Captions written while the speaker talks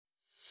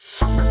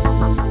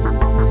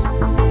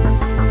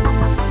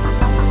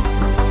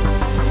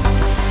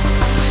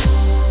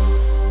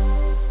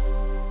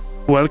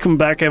Welcome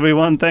back,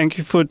 everyone. Thank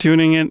you for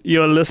tuning in.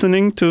 You're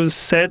listening to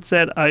SETS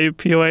at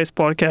IUPUI's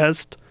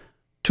podcast,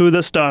 To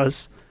the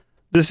Stars.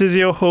 This is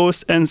your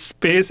host and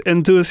space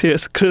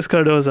enthusiast, Chris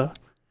Cardoza.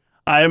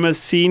 I am a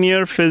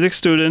senior physics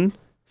student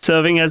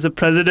serving as the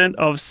president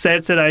of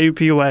SETS at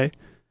IUPUI.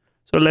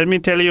 So let me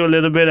tell you a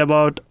little bit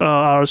about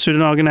our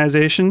student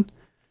organization.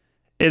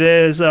 It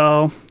is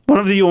one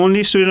of the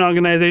only student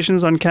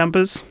organizations on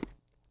campus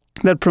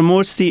that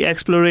promotes the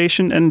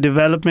exploration and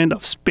development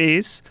of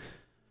space.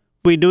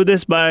 We do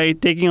this by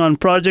taking on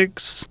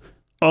projects,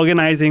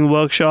 organizing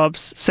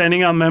workshops,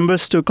 sending our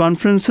members to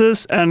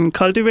conferences, and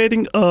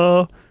cultivating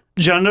a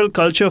general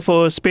culture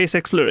for space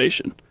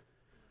exploration.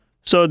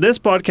 So this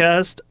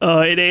podcast,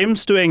 it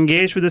aims to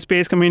engage with the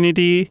space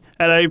community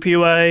at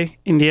IUPUI,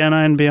 Indiana,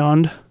 and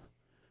beyond.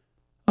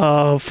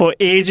 For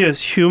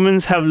ages,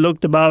 humans have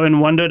looked above and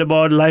wondered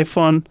about life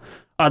on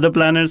other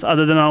planets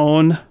other than our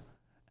own.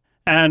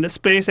 And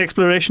space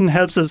exploration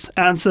helps us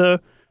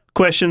answer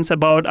questions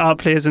about our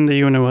place in the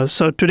universe.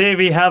 So today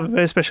we have a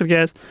very special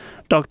guest,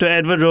 Dr.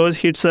 Edward Rhoads.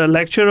 He's a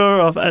lecturer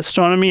of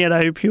astronomy at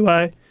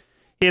IUPUI.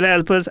 He'll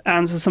help us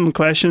answer some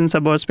questions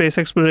about space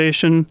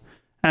exploration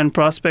and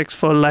prospects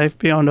for life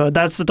beyond Earth.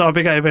 That's the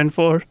topic I went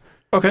for.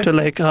 Okay.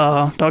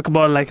 To talk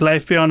about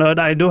life beyond Earth.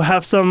 I do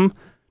have some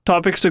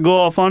topics to go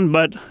off on,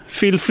 but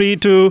feel free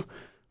to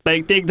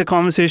take the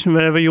conversation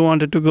wherever you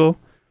want it to go.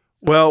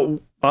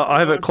 Well, I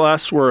have a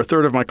class where a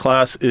third of my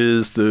class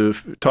is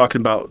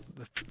talking about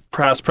the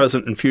past,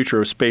 present, and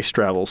future of space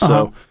travel.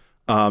 So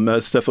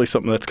that's definitely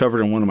something that's covered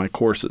in one of my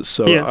courses.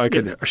 So I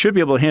should be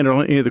able to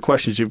handle any of the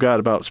questions you've got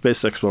about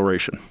space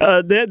exploration.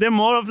 They're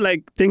more of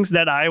things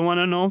that I want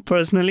to know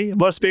personally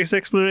about space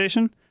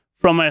exploration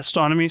from an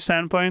astronomy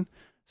standpoint.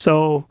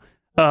 So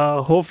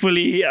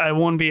hopefully I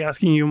won't be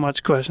asking you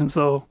much questions.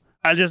 So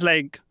I'll just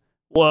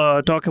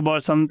talk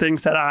about some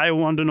things that I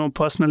want to know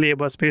personally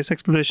about space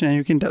exploration, and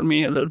you can tell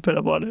me a little bit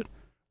about it.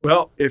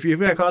 Well, if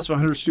you've got a class of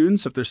 100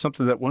 students, if there's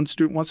something that one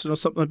student wants to know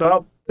something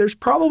about, there's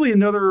probably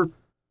another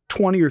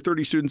 20 or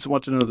 30 students that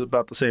want to know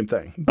about the same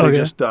thing. They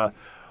just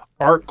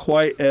aren't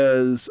quite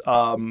as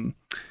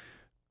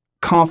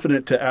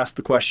confident to ask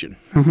the question.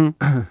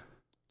 Mm-hmm.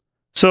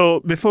 So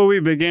before we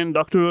begin,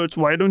 Dr. Rhoads,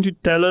 why don't you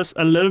tell us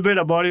a little bit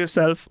about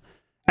yourself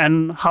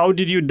and how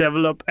did you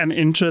develop an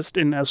interest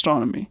in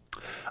astronomy?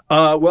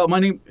 Well, my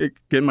name's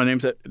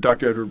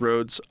Dr. Edward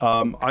Rhoads.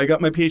 I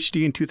got my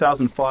PhD in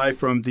 2005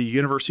 from the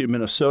University of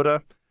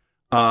Minnesota,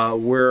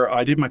 where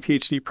I did my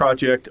PhD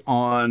project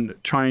on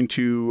trying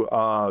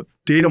to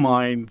data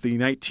mine the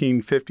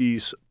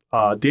 1950s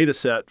data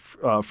set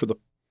for the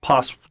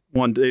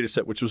POS-1 data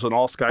set, which was an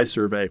all-sky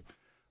survey,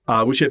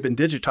 which had been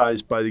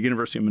digitized by the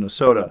University of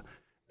Minnesota.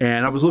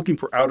 And I was looking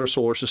for outer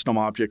solar system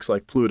objects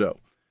like Pluto.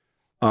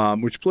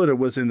 Which Pluto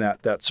was in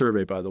that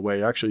survey, by the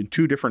way, actually in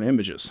two different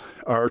images,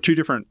 or two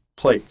different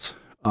plates.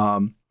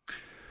 Now,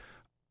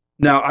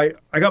 I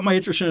got my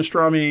interest in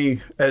astronomy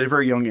at a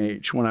very young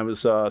age. When I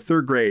was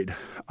third grade,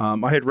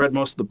 I had read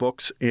most of the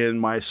books in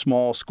my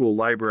small school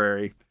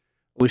library,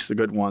 at least the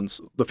good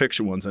ones, the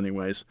fiction ones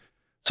anyways.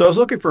 So I was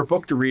looking for a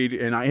book to read,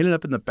 and I ended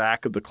up in the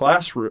back of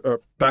the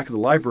back of the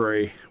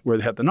library where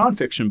they had the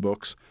nonfiction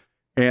books,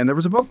 and there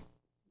was a book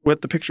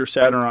with the picture of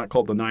Saturn on it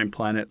called The Nine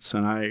Planets,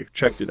 and I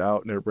checked it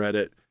out and I read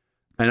it.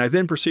 And I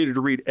then proceeded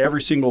to read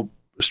every single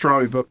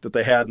astronomy book that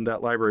they had in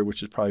that library,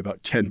 which is probably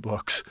about 10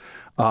 books,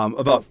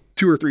 about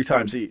 2 or 3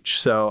 times each.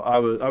 So I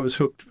was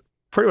hooked,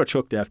 pretty much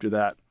hooked after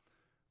that.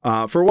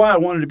 For a while, I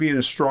wanted to be an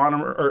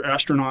astronomer or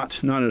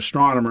astronaut, not an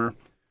astronomer.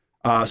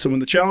 So when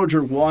the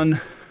Challenger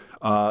 1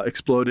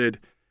 exploded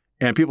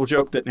and people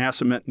joked that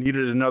NASA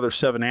needed another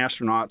 7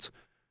 astronauts,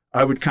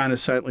 I would kind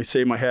of silently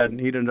say in my head,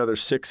 need another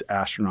 6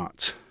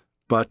 astronauts.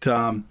 But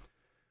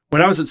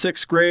when I was in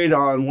 6th grade,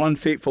 on one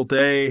fateful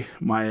day,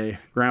 my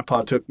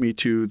grandpa took me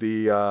to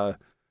the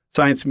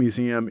Science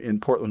Museum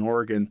in Portland,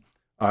 Oregon,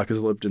 because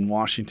I lived in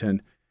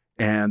Washington.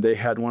 And they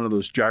had one of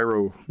those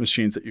gyro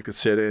machines that you could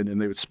sit in,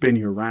 and they would spin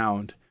you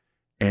around.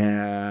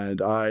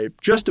 And I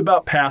just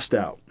about passed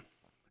out.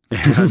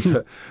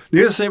 And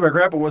needless to say, my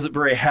grandpa wasn't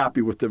very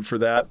happy with them for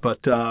that.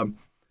 But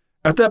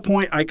at that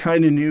point, I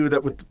kind of knew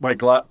that with my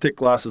thick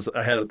glasses that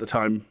I had at the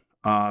time,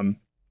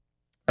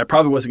 I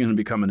probably wasn't going to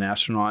become an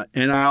astronaut.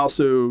 And I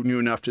also knew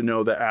enough to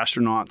know that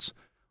astronauts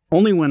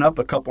only went up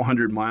a couple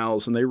hundred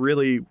miles and they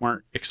really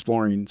weren't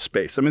exploring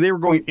space. I mean, they were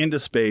going into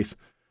space,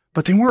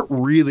 but they weren't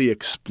really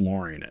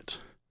exploring it.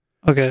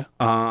 Okay.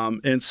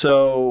 And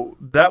so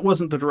that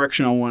wasn't the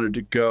direction I wanted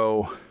to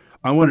go.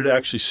 I wanted to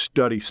actually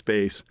study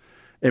space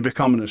and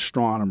become an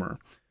astronomer.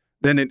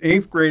 Then in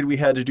 8th grade, we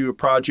had to do a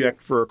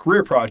project for a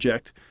career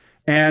project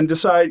and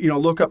decide,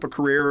 look up a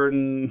career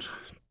and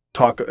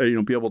talk,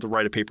 be able to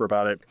write a paper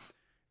about it.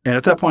 And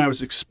at that point, I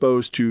was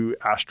exposed to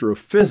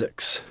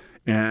astrophysics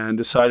and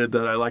decided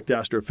that I liked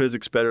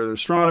astrophysics better than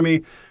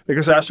astronomy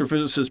because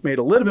astrophysicists made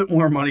a little bit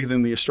more money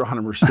than the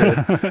astronomers did.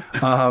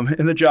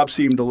 And the job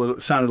sounded a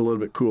little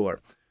bit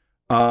cooler.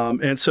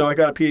 And so I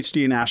got a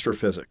PhD in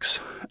astrophysics.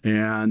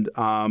 And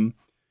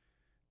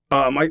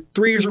my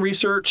 3 years of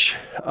research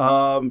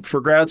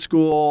for grad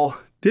school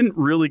didn't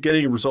really get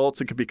any results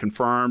that could be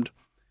confirmed.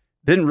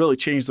 Didn't really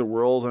change the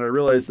world. And I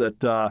realized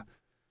that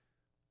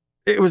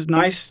it was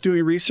nice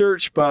doing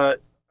research,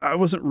 but I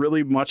wasn't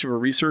really much of a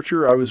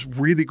researcher. I was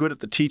really good at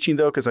the teaching,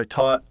 though, because I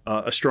taught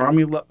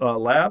astronomy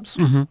labs.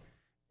 Mm-hmm.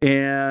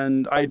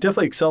 And I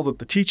definitely excelled at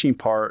the teaching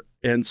part.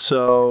 And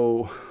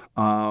so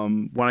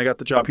when I got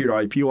the job here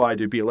at IUPUI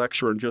to be a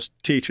lecturer and just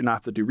teach and not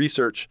have to do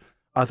research,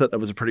 I thought that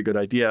was a pretty good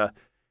idea.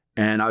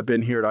 And I've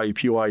been here at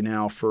IUPUI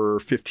now for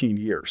 15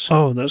 years.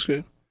 Oh, that's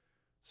good.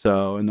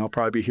 So, and I'll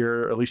probably be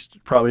here at least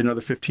probably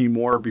another 15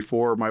 more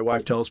before my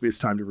wife tells me it's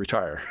time to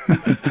retire.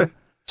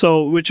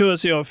 So, which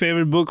was your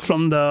favorite book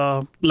from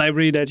the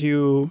library that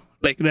you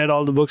read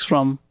all the books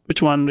from?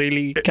 Which one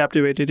really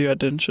captivated your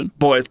attention?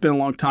 Boy, it's been a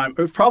long time.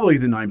 It was probably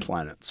The Nine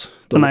Planets,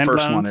 the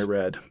first one I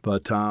read.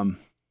 But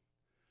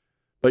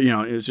it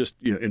was just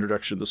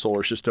introduction to the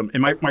solar system.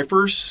 And my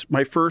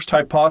first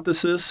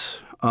hypothesis,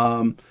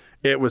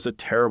 it was a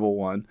terrible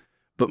one,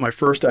 but my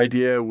first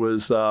idea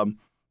was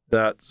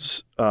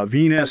that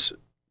Venus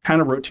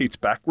kind of rotates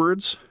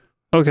backwards,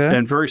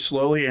 and very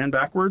slowly and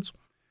backwards.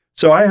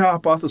 So I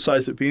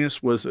hypothesized that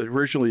Venus was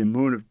originally a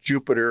moon of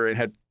Jupiter and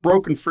had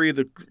broken free of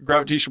the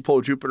gravitational pull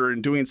of Jupiter,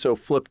 and doing so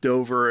flipped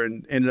over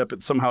and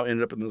somehow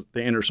ended up in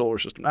the inner solar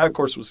system. That, of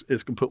course,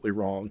 is completely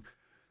wrong.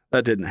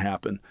 That didn't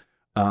happen.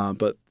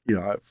 But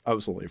I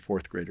was only a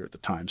fourth grader at the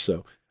time.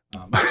 So,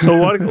 so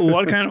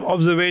what kind of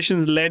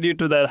observations led you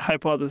to that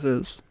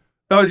hypothesis?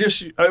 No,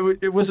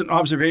 it wasn't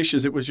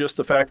observations. It was just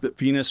the fact that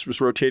Venus was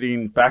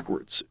rotating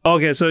backwards.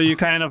 Okay, so you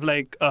kind of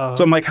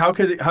So I'm like, how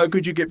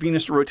could you get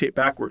Venus to rotate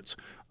backwards?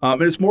 And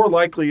it's more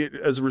likely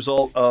as a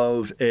result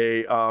of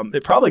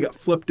it probably got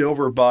flipped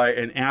over by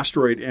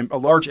a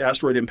large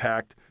asteroid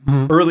impact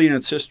early in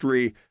its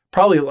history,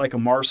 probably like a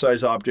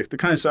Mars-sized object, the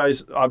kind of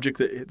size object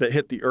that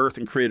hit the Earth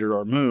and created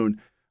our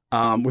moon.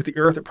 With the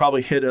Earth, it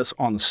probably hit us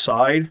on the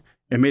side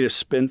and made us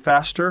spin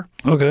faster.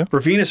 Okay. For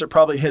Venus, it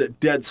probably hit it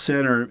dead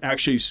center and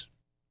actually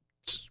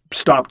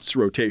stopped its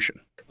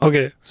rotation.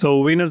 Okay,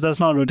 so Venus does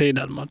not rotate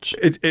that much.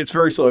 It's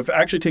very slow. It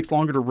actually takes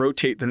longer to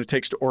rotate than it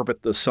takes to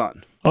orbit the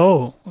sun.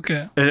 Oh,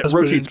 okay. And it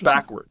rotates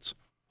backwards.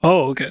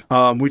 Oh, okay.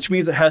 Which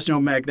means it has no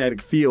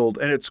magnetic field,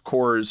 and its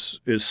core is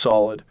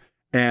solid.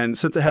 And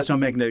since it has no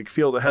magnetic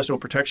field, it has no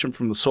protection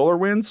from the solar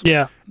winds.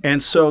 Yeah.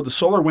 And so the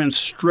solar winds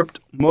stripped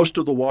most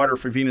of the water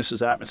from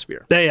Venus's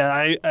atmosphere.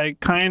 Yeah, I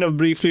kind of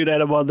briefly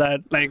read about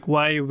that,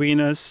 why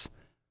Venus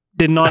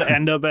did not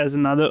end up as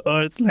another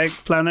Earth-like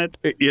planet.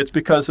 It's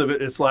because of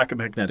its lack of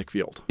magnetic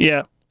field.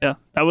 Yeah,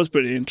 that was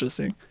pretty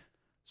interesting.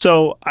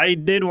 So I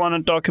did want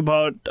to talk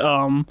about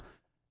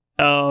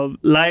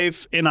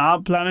life in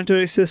our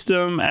planetary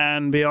system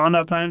and beyond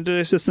our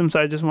planetary system.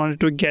 So I just wanted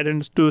to get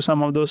into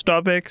some of those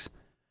topics.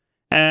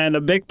 And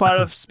a big part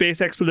of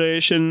space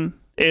exploration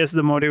is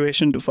the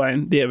motivation to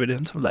find the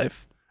evidence of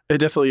life. It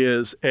definitely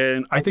is.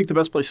 And I think the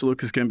best place to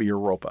look is going to be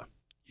Europa.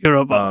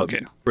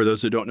 Okay. For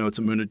those who don't know, it's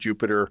a moon of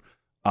Jupiter.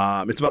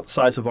 It's about the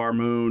size of our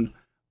moon.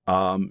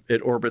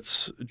 It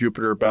orbits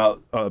Jupiter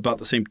about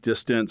the same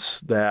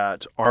distance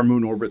that our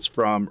moon orbits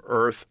from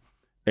Earth.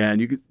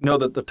 And you know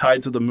that the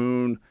tides of the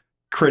moon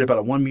create about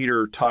a 1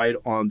 meter tide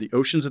on the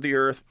oceans of the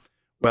Earth.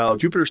 Well,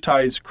 Jupiter's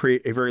tides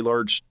create a very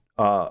large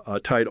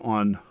tide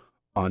on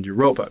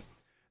Europa.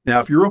 Now,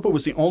 if Europa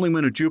was the only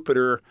moon of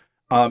Jupiter,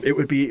 it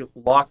would be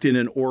locked in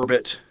an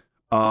orbit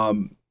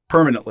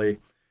permanently.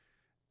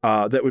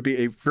 That would be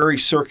a very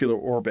circular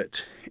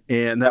orbit,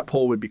 and that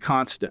pole would be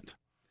constant.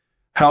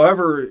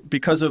 However,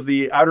 because of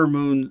the outer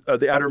moon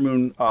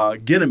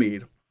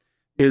Ganymede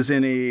is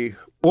in a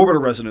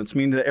orbital resonance,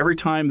 meaning that every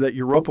time that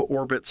Europa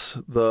orbits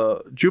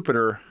the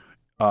Jupiter,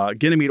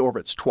 Ganymede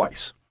orbits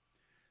once,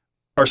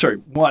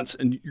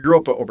 and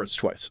Europa orbits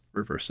twice.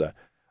 Reverse that.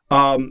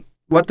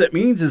 What that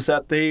means is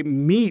that they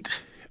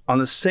meet on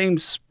the same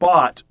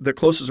spot, the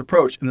closest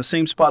approach, in the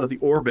same spot of the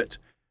orbit,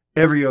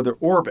 every other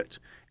orbit.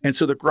 And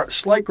so the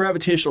slight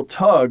gravitational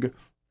tug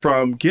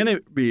from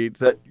Ganymede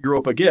that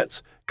Europa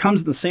gets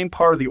comes in the same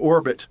part of the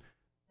orbit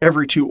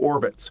every two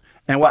orbits.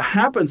 And what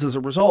happens as a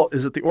result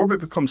is that the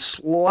orbit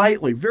becomes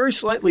very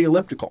slightly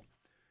elliptical.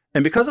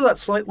 And because of that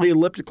slightly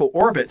elliptical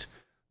orbit,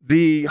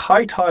 the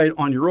high tide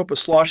on Europa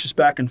sloshes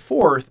back and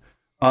forth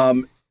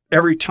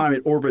every time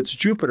it orbits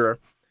Jupiter.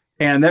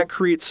 And that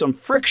creates some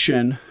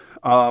friction,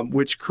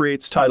 which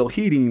creates tidal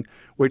heating,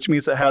 which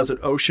means it has an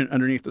ocean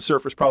underneath the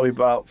surface, probably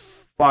about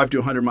 5 to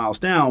 100 miles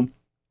down,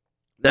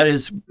 that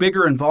is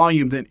bigger in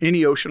volume than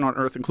any ocean on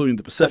Earth, including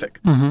the Pacific,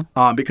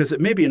 because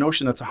it may be an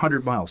ocean that's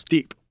 100 miles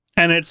deep.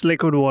 And it's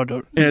liquid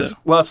water. And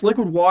it's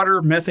liquid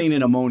water, methane,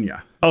 and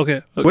ammonia.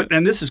 Okay.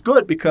 And this is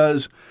good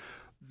because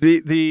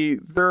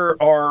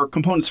there are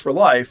components for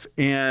life,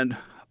 and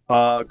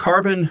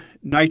carbon,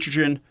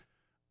 nitrogen,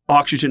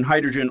 oxygen,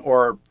 hydrogen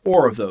are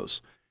 4 of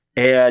those.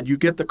 And you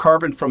get the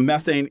carbon from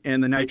methane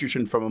and the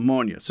nitrogen from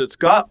ammonia. So it's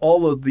got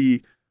all of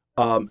the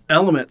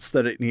elements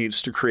that it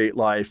needs to create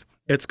life.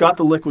 It's got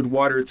the liquid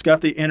water. It's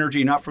got the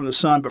energy, not from the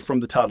sun, but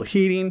from the tidal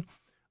heating.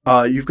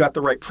 You've got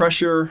the right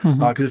pressure,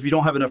 because if you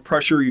don't have enough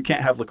pressure, you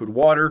can't have liquid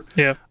water.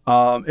 Yeah.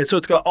 And so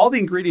it's got all the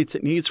ingredients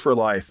it needs for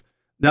life.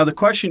 Now, the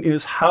question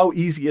is, how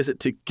easy is it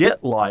to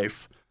get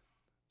life?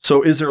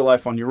 So is there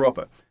life on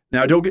Europa?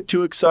 Now, don't get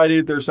too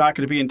excited. There's not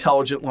going to be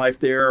intelligent life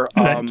there.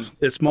 Right.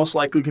 It's most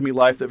likely going to be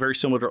life that very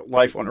similar to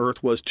life on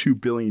Earth was 2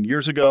 billion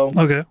years ago.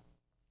 Okay.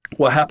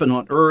 What happened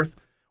on Earth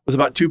was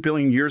about 2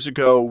 billion years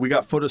ago, we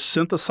got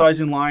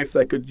photosynthesizing life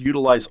that could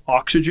utilize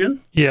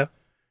oxygen. Yeah.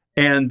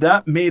 And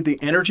that made the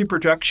energy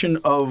production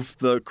of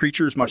the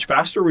creatures much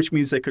faster, which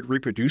means they could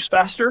reproduce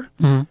faster.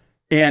 Mhm.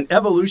 And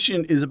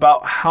evolution is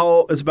about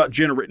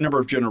number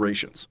of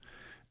generations.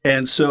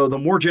 And so the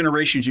more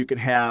generations you can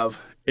have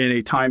in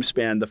a time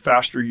span, the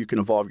faster you can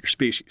evolve your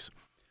species.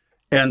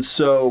 And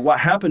so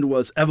what happened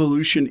was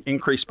evolution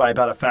increased by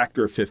about a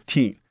factor of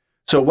 15.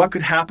 So what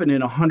could happen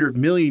in 100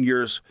 million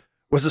years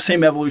was the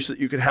same evolution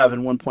that you could have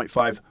in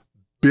 1.5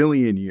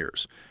 billion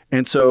years.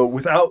 And so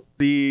without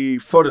the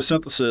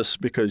photosynthesis,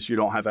 because you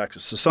don't have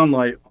access to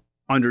sunlight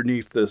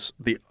underneath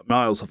the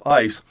miles of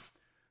ice,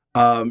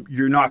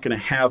 you're not going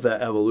to have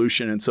that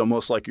evolution. And so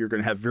most likely you're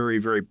going to have very,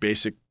 very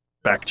basic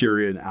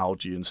bacteria and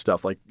algae and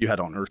stuff like you had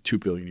on Earth 2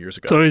 billion years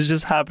ago. So it's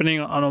just happening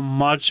on a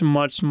much,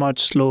 much, much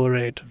slower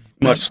rate.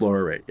 Much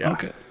slower rate, yeah.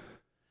 Okay.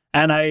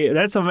 And I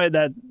read somewhere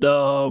that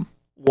the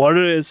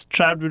water is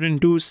trapped between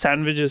two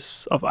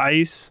sandwiches of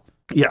ice.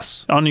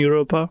 Yes. On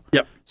Europa.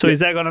 Yep. So is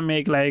that going to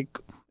make like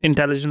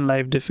intelligent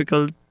life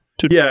difficult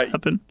to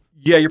happen?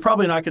 Yeah, you're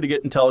probably not going to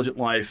get intelligent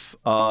life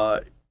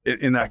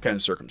in that kind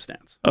of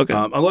circumstance. Okay.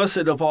 Unless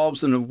it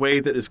evolves in a way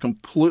that is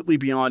completely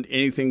beyond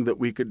anything that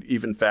we could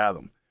even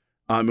fathom.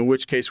 In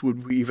which case,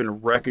 would we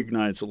even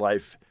recognize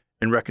life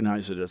and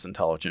recognize it as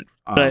intelligent?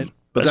 Right.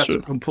 But that's true.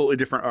 a completely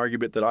different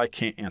argument that I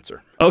can't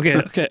answer. Okay.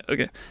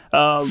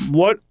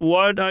 What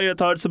are your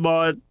thoughts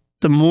about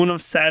the moon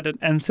of Saturn,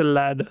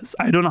 Enceladus?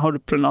 I don't know how to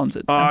pronounce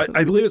it.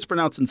 I believe it's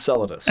pronounced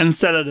Enceladus.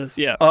 Enceladus,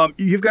 yeah.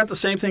 You've got the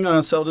same thing on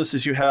Enceladus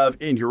as you have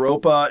in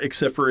Europa,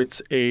 except for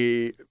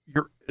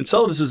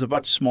Enceladus is a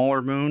much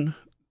smaller moon.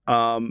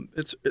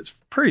 It's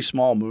pretty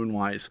small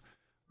moon-wise.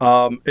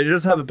 It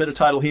does have a bit of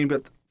tidal heating,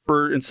 but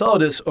for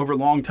Enceladus, over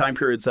long time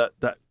periods,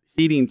 that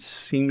heating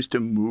seems to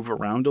move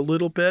around a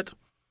little bit.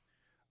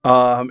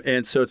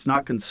 And so it's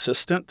not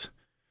consistent.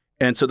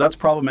 And so that's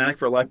problematic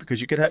for life because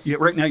you could have,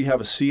 right now you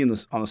have a sea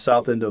on the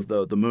south end of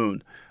the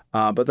moon.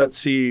 But that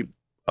sea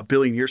a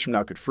billion years from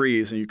now could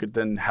freeze and you could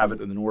then have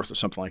it in the north or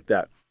something like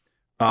that.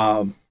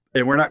 And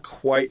we're not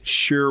quite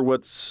sure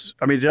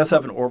it does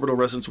have an orbital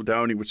resonance with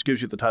Downey, which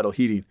gives you the tidal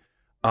heating.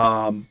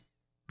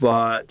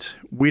 But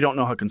we don't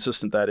know how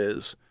consistent that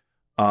is.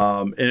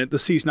 And the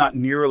sea's not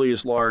nearly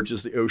as large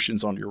as the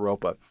oceans on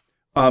Europa.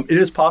 It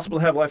is possible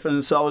to have life on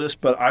Enceladus,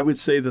 but I would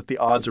say that the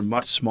odds are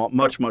much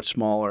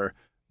smaller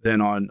than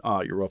on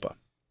Europa.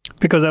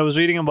 Because I was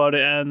reading about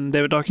it, and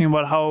they were talking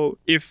about how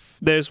if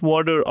there's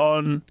water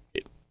on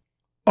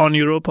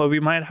Europa, we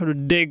might have to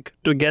dig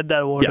to get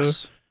that water.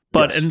 Yes.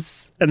 But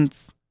yes.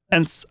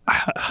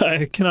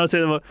 I cannot say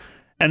the word.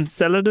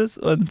 Enceladus.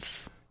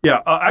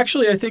 Yeah.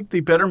 Actually, I think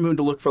the better moon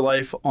to look for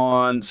life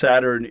on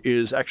Saturn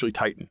is actually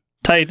Titan.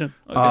 Titan.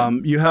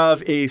 Okay. You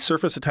have a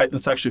surface of Titan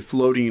that's actually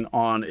floating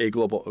on a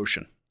global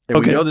ocean.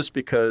 And we know this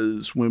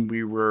because when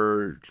we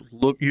were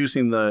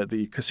using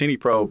the Cassini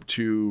probe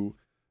to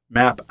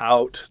map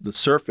out the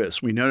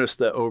surface, we noticed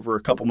that over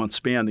a couple months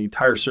span, the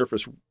entire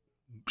surface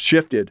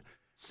shifted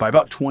by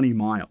about 20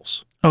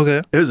 miles.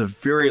 Okay. It was a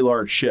very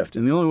large shift.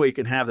 And the only way you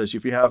can have this is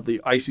if you have the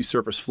icy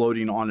surface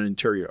floating on an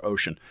interior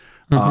ocean,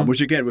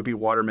 which again would be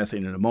water,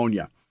 methane, and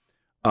ammonia.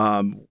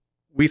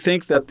 We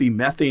think that the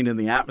methane in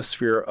the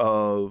atmosphere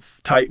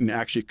of Titan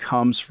actually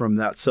comes from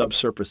that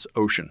subsurface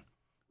ocean,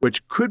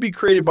 which could be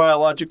created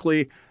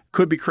biologically,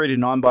 could be created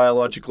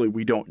non-biologically.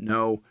 We don't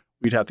know.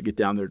 We'd have to get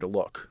down there to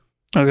look.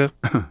 Okay.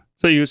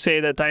 So you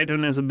say that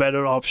Titan is a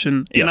better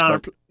option in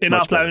our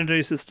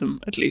planetary system,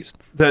 at least.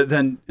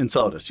 Than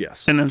Enceladus,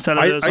 yes. And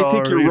Enceladus I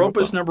think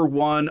Europa's Europa. number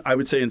one. I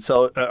would say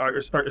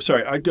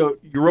I'd go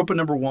Europa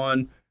number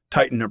one,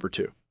 Titan number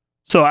two.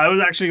 So I was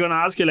actually going to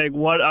ask you, like,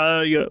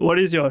 what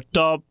is your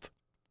top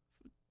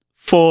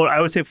 4, I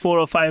would say 4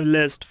 or 5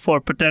 list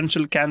for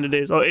potential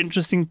candidates or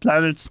interesting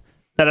planets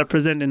that are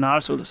present in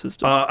our solar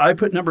system? I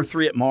put number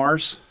 3 at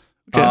Mars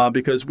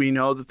because we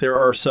know that there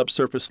are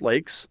subsurface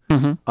lakes.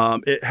 Mm-hmm.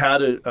 It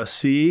had a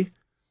sea,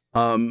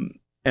 and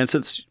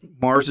since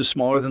Mars is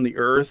smaller than the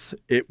Earth,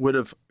 it could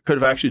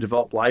have actually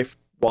developed life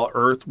while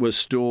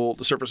the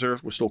surface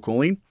Earth was still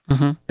cooling,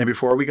 and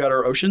before we got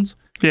our oceans.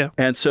 Yeah.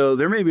 And so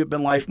there may have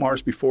been life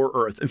Mars before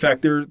Earth. In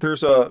fact,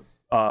 there's a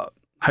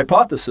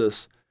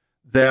hypothesis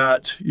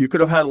that you could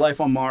have had life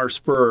on Mars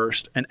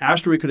first, an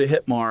asteroid could have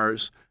hit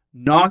Mars,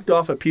 knocked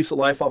off a piece of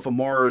life off of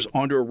Mars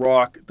onto a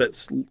rock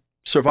that's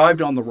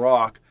survived on the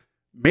rock,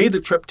 made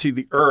the trip to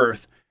the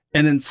Earth,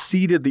 and then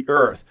seeded the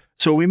Earth.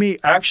 So we may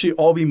actually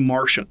all be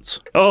Martians.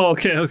 Oh,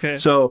 okay.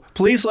 So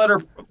please let our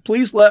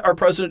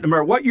president, no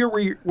matter what year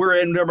we're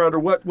in, no matter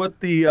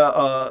what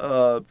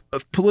the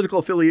political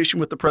affiliation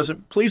with the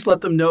president, please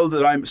let them know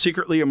that I'm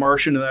secretly a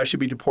Martian and that I should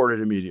be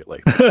deported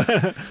immediately.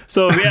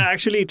 So we are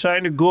actually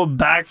trying to go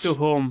back to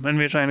home when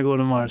we're trying to go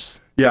to Mars.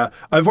 Yeah.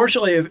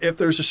 Unfortunately, if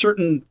there's a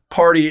certain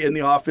party in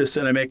the office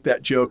and I make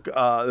that joke,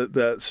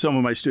 that some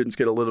of my students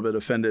get a little bit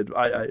offended.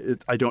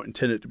 I don't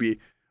intend it to be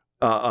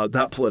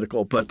that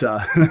political, but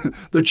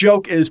the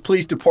joke is,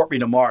 please deport me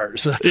to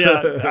Mars.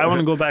 I want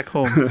to go back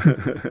home.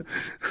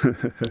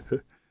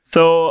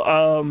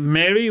 So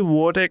Mary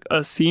Votek,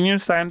 a senior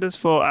scientist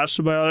for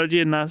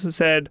astrobiology at NASA,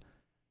 said,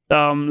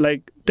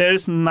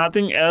 there's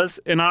nothing else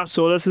in our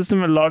solar system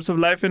with lots of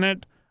life in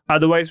it.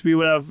 Otherwise, we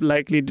would have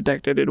likely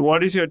detected it.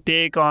 What is your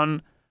take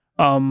on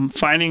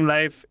finding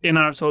life in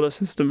our solar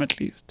system, at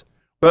least?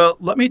 Well,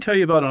 let me tell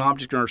you about an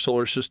object in our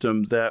solar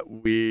system that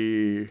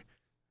we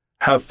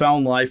have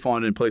found life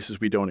on in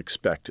places we don't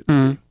expect it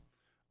to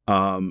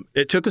be.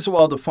 It took us a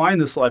while to find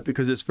this life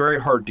because it's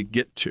very hard to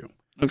get to.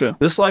 Okay.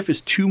 This life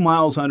is 2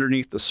 miles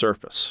underneath the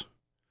surface.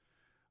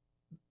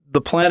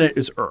 The planet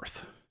is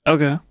Earth.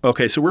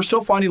 Okay, so we're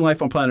still finding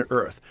life on planet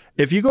Earth.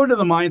 If you go to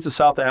the mines of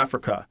South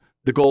Africa,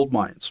 the gold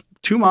mines,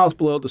 2 miles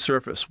below the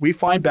surface, we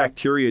find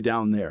bacteria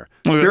down there.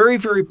 Okay. Very,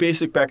 very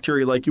basic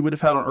bacteria like you would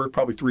have had on Earth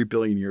probably 3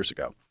 billion years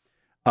ago.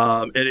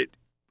 And it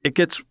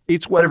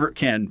eats whatever it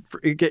can.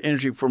 It gets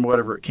energy from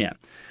whatever it can.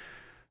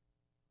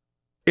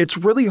 It's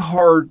really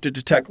hard to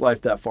detect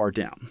life that far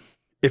down.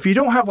 If you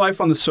don't have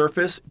life on the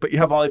surface, but you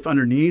have life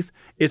underneath,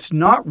 it's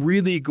not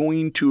really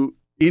going to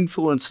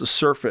influence the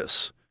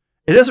surface.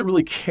 It doesn't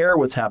really care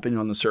what's happening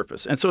on the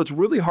surface. And so it's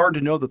really hard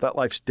to know that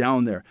life's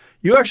down there.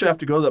 You actually have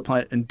to go to that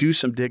planet and do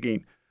some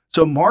digging.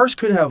 So Mars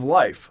could have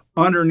life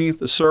underneath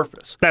the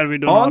surface. That we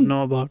do not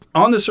know about.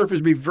 On the surface,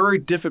 it'd be very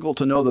difficult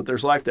to know that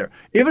there's life there.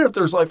 Even if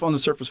there's life on the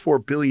surface 4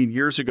 billion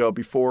years ago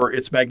before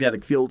its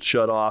magnetic field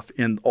shut off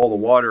and all the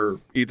water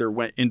either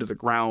went into the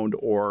ground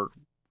or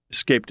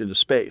escaped into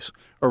space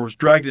or was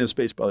dragged into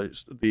space by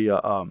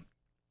the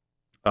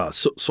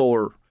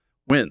solar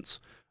winds.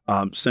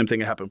 Same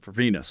thing happened for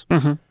Venus.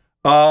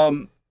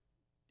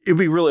 It'd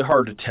be really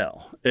hard to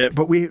tell.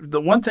 But the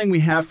one thing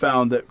we have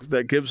found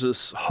that gives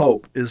us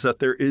hope is that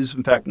there is,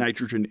 in fact,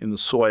 nitrogen in the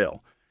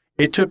soil.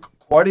 It took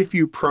quite a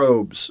few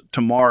probes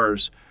to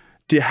Mars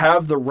to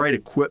have the right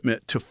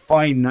equipment to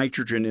find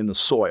nitrogen in the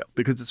soil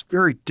because it's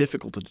very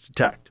difficult to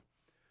detect.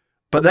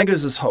 But that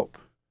gives us hope.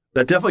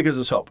 That definitely gives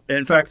us hope.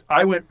 In fact,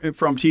 I went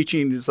from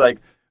teaching, it's like,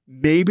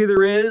 maybe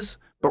there is,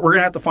 but we're going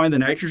to have to find the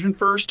nitrogen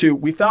first, to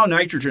we found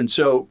nitrogen,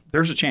 so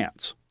there's a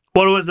chance.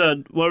 What was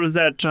that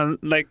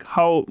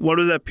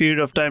period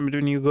of time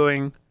between you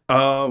going,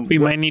 we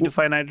might need to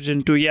find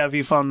nitrogen too? Yeah,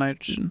 we found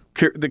nitrogen.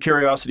 The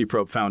Curiosity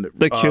probe found it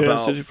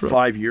about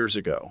 5 years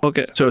ago.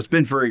 Okay. So it's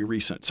been very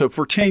recent. So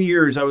for 10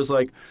 years, I was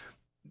like,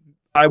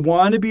 I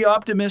want to be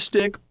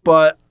optimistic,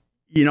 but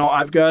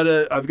I've got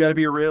to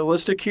be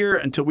realistic here.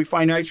 Until we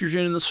find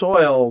nitrogen in the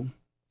soil,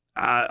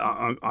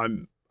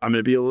 I'm going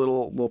to be a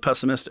little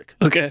pessimistic.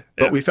 Okay.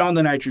 But we found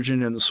the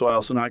nitrogen in the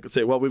soil, so now I could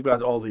say, well, we've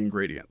got all the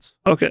ingredients.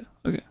 Okay.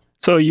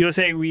 So you're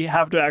saying we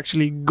have to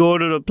actually go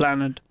to the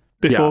planet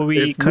before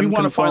we if we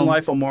want to find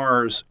life on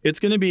Mars, it's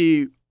going to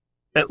be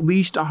at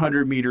least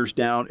 100 meters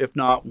down, if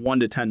not 1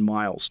 to 10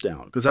 miles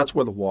down, because that's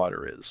where the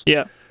water is.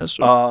 Yeah, that's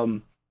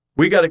true.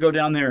 We got to go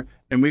down there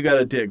and we got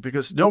to dig,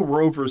 because no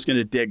rover is going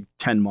to dig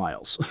 10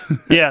 miles.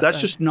 Yeah.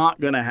 That's just not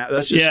going to happen.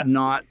 That's just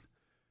not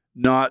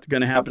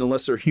going to happen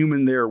unless there's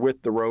human there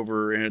with the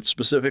rover, and it's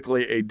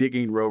specifically a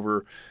digging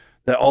rover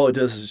that all it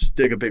does is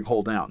dig a big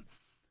hole down.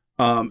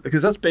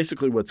 Because that's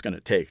basically what it's going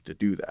to take to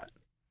do that.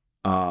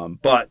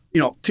 But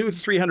 200 to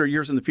 300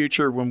 years in the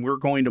future, when we're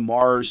going to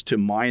Mars to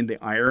mine the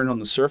iron on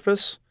the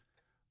surface,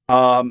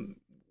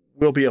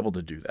 we'll be able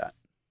to do that.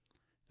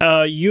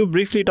 You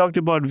briefly talked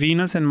about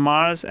Venus and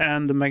Mars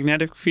and the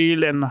magnetic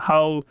field and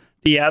how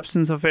the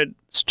absence of it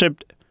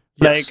stripped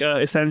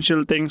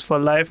essential things for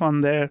life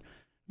on there.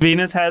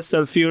 Venus has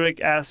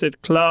sulfuric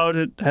acid cloud.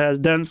 It has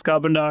dense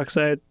carbon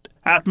dioxide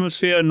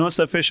atmosphere, no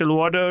surficial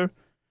water.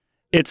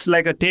 It's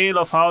like a tale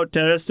of how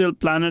terrestrial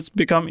planets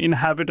become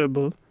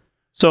inhabitable.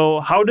 So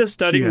how does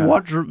studying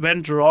what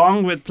went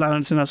wrong with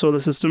planets in our solar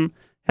system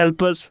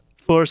help us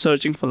for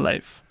searching for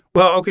life?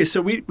 Well, okay, so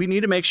we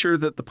need to make sure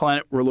that the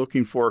planet we're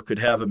looking for could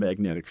have a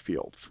magnetic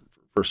field,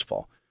 first of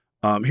all.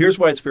 Here's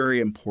why it's very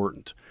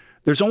important.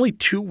 There's only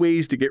 2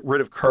 ways to get rid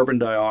of carbon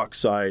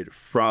dioxide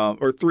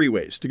or 3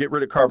 ways to get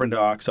rid of carbon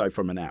dioxide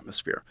from an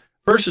atmosphere.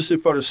 First is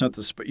through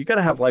photosynthesis, but you got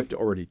to have life to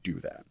already do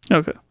that.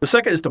 Okay. The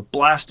second is to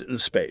blast it into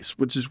space,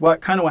 which is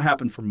what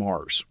happened for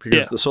Mars,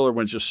 because the solar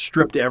winds just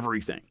stripped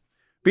everything.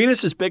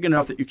 Venus is big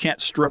enough that you can't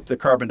strip the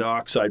carbon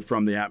dioxide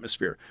from the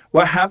atmosphere.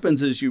 What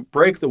happens is you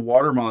break the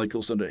water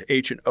molecules into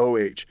H and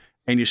OH,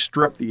 and you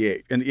strip the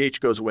H, and the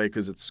H goes away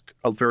because it's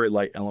a very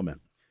light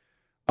element.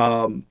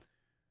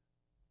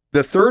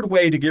 The third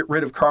way to get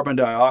rid of carbon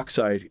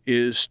dioxide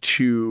is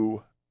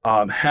to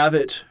have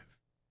it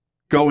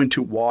go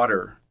into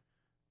water,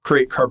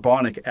 create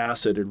carbonic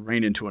acid, and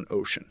rain into an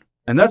ocean.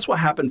 And that's what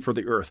happened for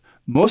the Earth.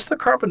 Most of the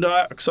carbon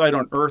dioxide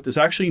on Earth is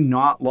actually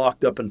not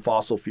locked up in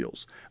fossil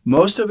fuels.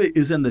 Most of it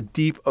is in the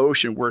deep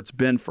ocean where it's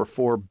been for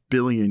 4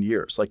 billion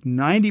years, like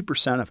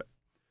 90% of it.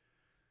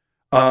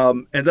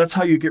 And that's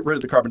how you get rid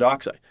of the carbon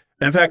dioxide.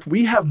 In fact,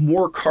 we have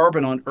more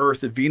carbon on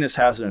Earth than Venus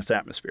has in its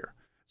atmosphere.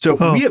 So if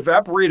we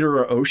evaporated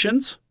our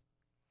oceans,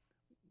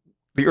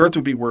 the Earth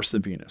would be worse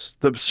than Venus.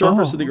 The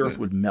surface of the Earth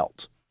would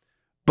melt.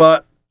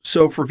 But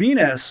so for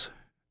Venus,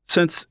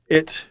 since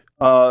it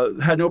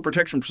had no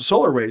protection from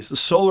solar rays, the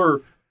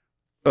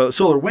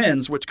solar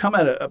winds, which come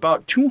at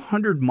about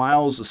 200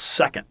 miles a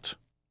second,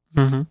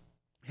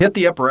 hit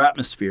the upper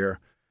atmosphere,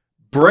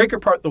 break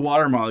apart the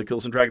water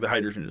molecules, and drag the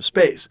hydrogen into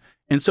space.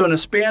 And so in a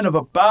span of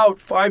about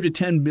 5 to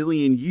 10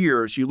 million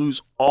years, you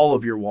lose all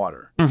of your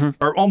water,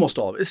 or almost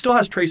all of it. It still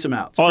has trace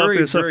amounts. All of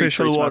its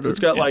official water. It's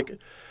got like,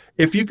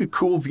 if you could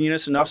cool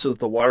Venus enough so that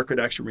the water could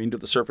actually rain to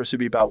the surface, it'd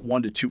be about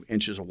 1 to 2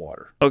 inches of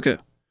water. Okay.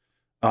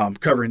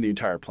 Covering the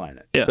entire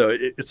planet. Yeah. So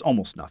it's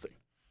almost nothing.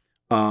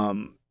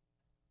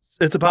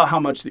 It's about how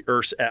much the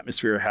Earth's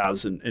atmosphere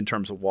has in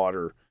terms of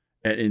water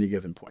at any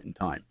given point in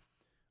time.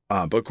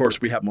 But of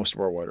course, we have most of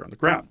our water on the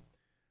ground.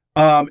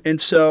 And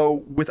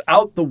so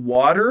without the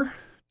water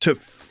to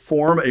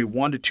form a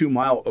 1 to 2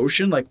 mile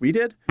ocean like we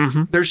did,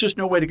 there's just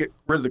no way to get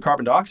rid of the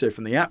carbon dioxide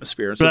from the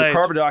atmosphere. And so the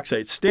carbon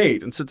dioxide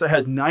stayed. And since it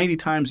has 90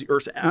 times the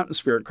Earth's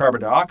atmosphere in carbon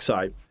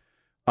dioxide,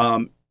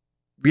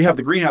 we have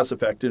the greenhouse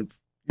effect. And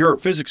you're a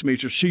physics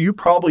major, so you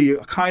probably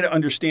kind of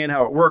understand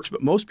how it works,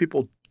 but most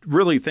people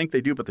really think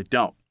they do, but they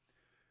don't.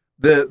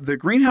 The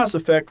greenhouse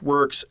effect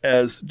works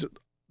as,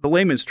 the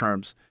layman's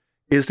terms,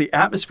 is the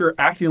atmosphere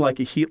acting like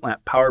a heat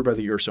lamp powered by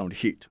the Earth's own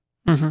heat.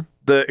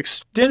 The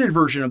extended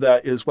version of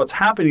that is what's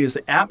happening is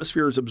the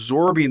atmosphere is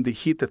absorbing the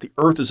heat that the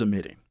Earth is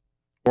emitting,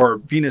 or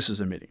Venus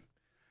is emitting.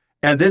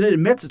 And then it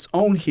emits its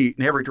own heat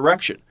in every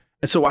direction.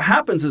 And so what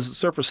happens is the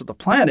surface of the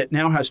planet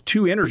now has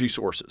 2 energy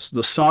sources,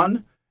 the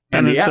sun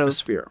and the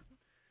atmosphere.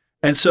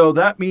 And so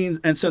that means,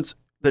 and since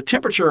the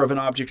temperature of an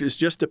object is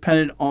just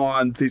dependent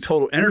on the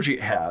total energy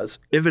it has,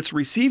 if it's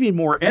receiving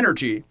more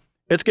energy,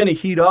 it's going to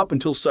heat up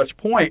until such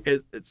point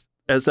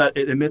as that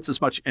it emits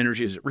as much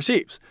energy as it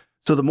receives.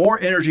 So the more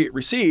energy it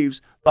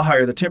receives, the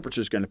higher the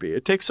temperature is going to be.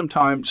 It takes some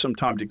time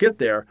to get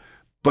there,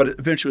 but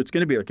eventually it's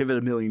going to be like, give it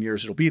a million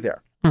years, it'll be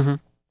there.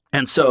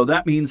 And so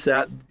that means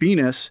that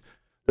Venus,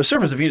 the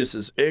surface of Venus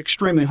is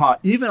extremely hot,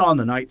 even on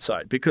the night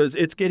side, because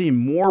it's getting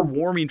more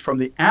warming from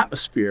the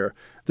atmosphere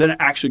than it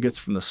actually gets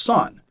from the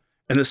sun.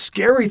 And the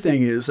scary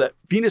thing is that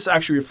Venus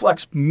actually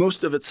reflects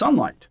most of its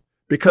sunlight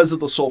because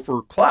of the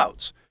sulfur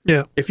clouds.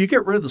 Yeah. If you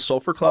get rid of the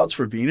sulfur clouds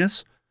for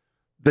Venus,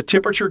 the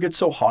temperature gets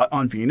so hot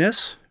on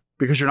Venus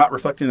because you're not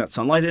reflecting that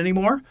sunlight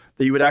anymore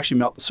that you would actually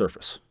melt the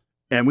surface.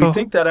 And we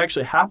think that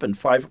actually happened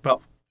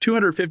about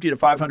 250 to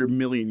 500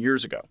 million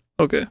years ago.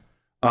 Okay.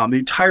 The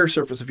entire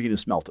surface of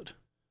Venus melted.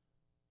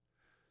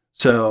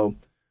 So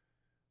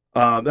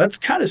that's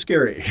kind of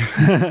scary.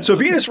 So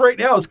Venus right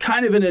now is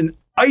kind of in an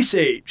ice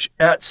age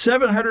at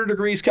 700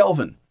 degrees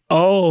Kelvin.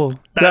 Oh,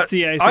 that's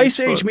the ice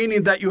age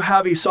meaning that you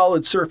have a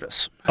solid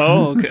surface.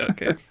 Oh,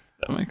 okay.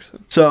 That makes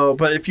sense. So,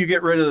 but as you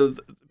get rid of,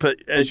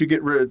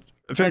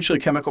 eventually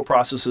chemical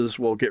processes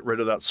will get rid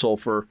of that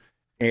sulfur,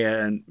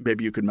 and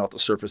maybe you could melt the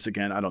surface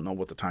again. I don't know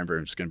what the time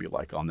frame is going to be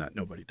like on that.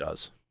 Nobody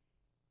does.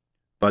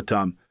 But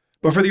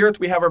for the Earth,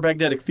 we have our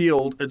magnetic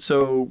field, and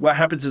so what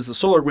happens is the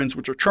solar winds,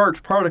 which are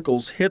charged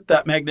particles, hit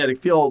that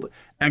magnetic field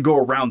and go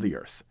around the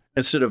Earth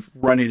instead of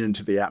running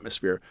into the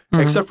atmosphere,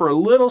 except for a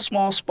little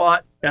small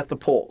spot at the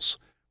poles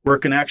where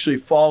it can actually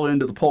fall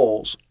into the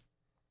poles.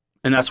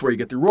 And that's where you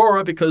get the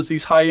aurora, because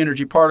these high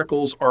energy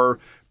particles are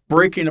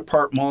breaking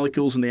apart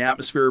molecules in the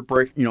atmosphere,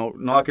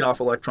 knocking off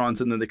electrons,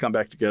 and then they come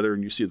back together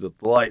and you see the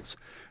lights.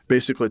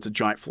 Basically, it's a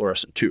giant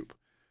fluorescent tube.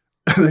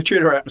 The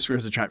Cheater atmosphere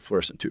is a giant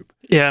fluorescent tube.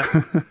 Yeah.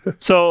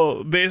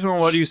 So based on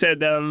what you said,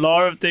 there are a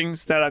lot of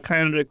things that are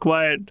kind of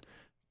required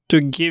to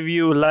give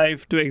you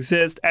life to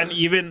exist, and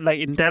even like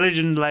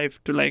intelligent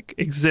life to like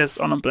exist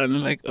on a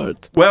planet like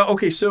Earth. Well,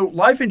 okay, so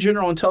life in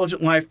general,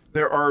 intelligent life,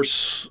 there are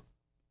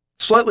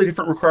slightly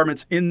different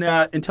requirements in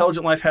that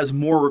intelligent life has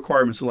more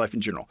requirements than life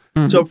in general.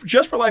 So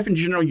just for life in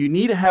general, you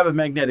need to have a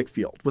magnetic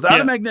field. Without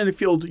a magnetic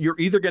field, you're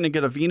either going to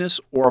get a Venus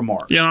or a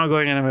Mars. You're not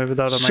going anywhere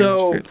without a magnetic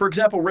field. So, for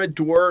example, red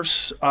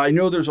dwarfs, I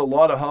know there's a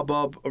lot of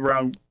hubbub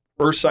around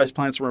Earth-sized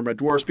planets around red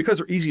dwarfs because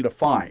they're easy to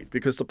find,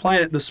 because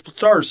the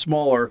star is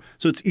smaller,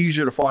 so it's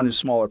easier to find a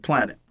smaller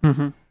planet.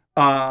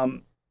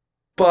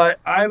 But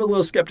I'm a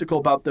little skeptical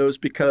about those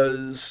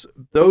because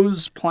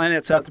those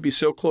planets have to be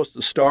so close to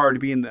the star to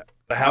be in the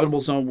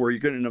habitable zone where you're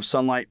getting enough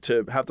sunlight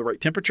to have the right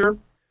temperature,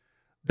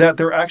 that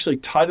they're actually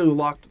tidally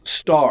locked to the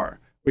star,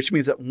 which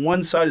means that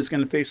one side is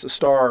going to face the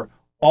star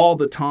all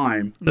the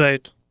time,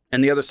 right,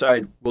 and the other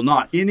side will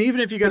not. And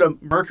even if you get a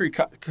Mercury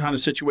kind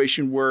of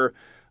situation where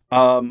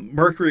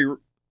Mercury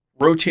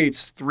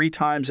rotates 3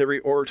 times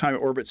every time it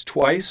orbits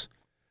twice,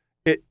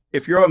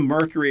 if you're on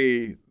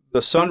Mercury,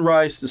 the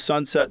sunrise to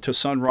sunset to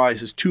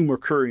sunrise is 2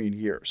 Mercurian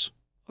years.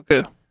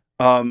 Okay.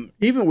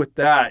 Even with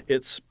that,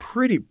 it's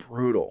pretty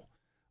brutal.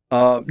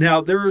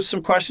 Now, there are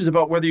some questions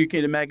about whether you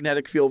get a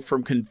magnetic field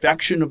from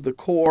convection of the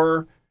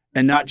core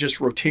and not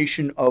just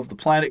rotation of the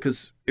planet,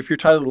 because if you're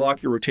tidally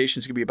locked, your rotation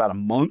is going to be about a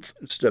month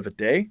instead of a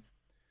day,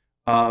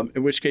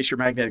 in which case your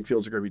magnetic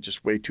fields are going to be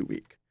just way too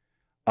weak.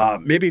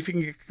 Maybe if you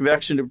can get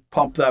convection to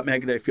pump that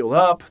magnetic field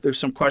up. There's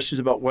some questions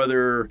about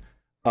whether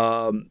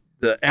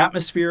the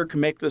atmosphere can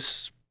make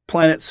this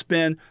planet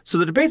spin. So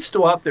the debate's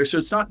still out there. So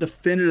it's not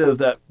definitive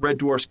that red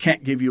dwarfs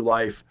can't give you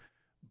life,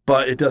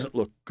 but it doesn't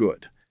look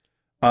good.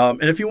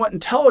 And if you want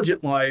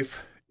intelligent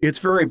life, it's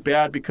very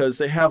bad because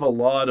they have a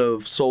lot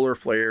of solar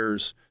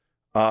flares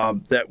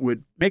that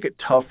would make it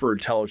tough for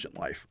intelligent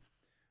life.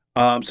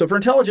 So for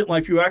intelligent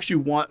life, you actually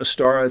want a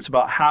star that's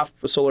about half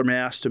a solar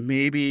mass to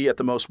maybe at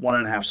the most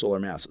 1.5 solar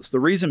masses. The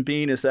reason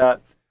being is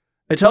that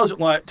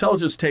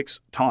intelligence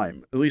takes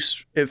time, at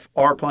least if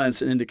our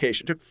planet's an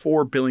indication. It took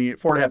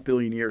 4.5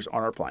 billion years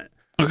on our planet.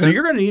 Okay. So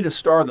you're going to need a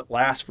star that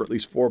lasts for at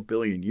least 4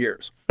 billion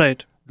years.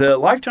 Right. The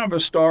lifetime of a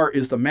star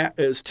is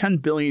 10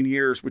 billion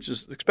years, which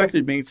is the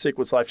expected main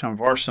sequence lifetime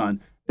of our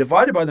sun,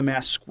 divided by the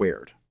mass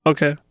squared.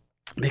 Okay.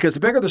 Because the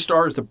bigger the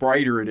star is, the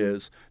brighter it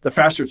is, the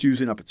faster it's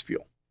using up its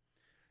fuel.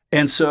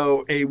 And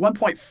so a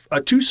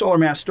 2 solar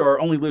mass star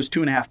only lives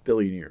 2.5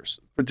 billion years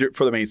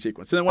for the main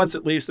sequence. And then once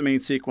it leaves the main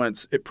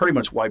sequence, it pretty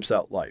much wipes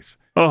out life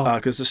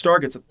because the star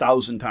gets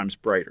 1,000 times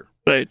brighter.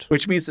 Right.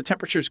 Which means the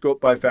temperatures go up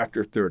by a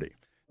factor of 30.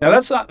 Now,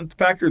 that's not a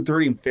factor of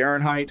 30 in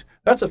Fahrenheit.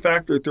 That's a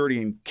factor of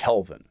 30 in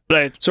Kelvin.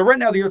 Right. So right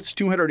now, the Earth's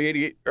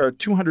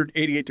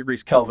 288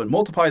 degrees Kelvin.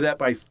 Multiply that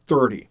by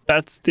 30.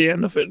 That's the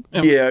end of it.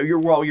 Yeah,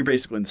 you're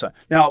basically in the sun.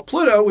 Now,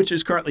 Pluto, which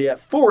is currently at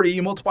 40,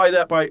 you multiply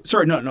that by, it's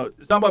not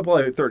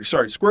multiplied by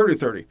 30. Square root of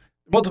 30.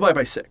 Multiply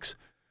by 6.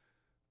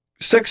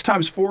 6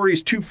 times 40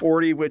 is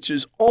 240, which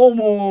is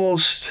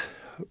it's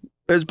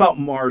about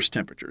Mars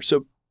temperature.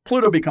 So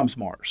Pluto becomes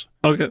Mars.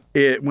 Okay.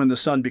 When the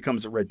sun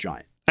becomes a red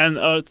giant. And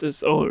Earth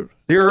is old.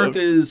 The Earth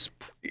is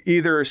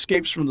either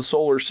escapes from the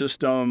solar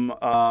system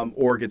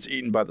or gets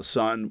eaten by the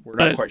sun. We're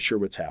not quite sure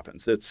what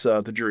happens. It's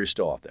the jury's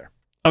still out there.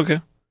 Okay.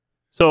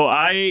 So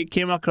I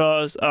came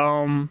across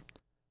a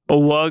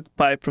work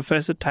by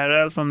Professor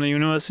Tyrrell from the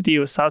University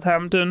of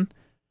Southampton.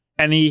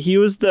 And he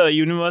used the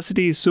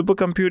university's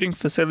supercomputing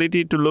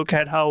facility to look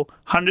at how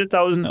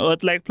 100,000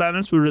 Earth-like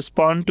planets will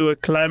respond to a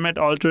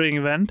climate-altering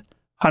event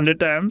 100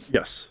 times.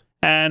 Yes.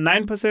 And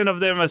 9% of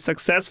them were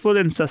successful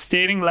in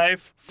sustaining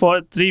life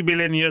for 3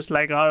 billion years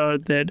like our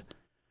Earth did.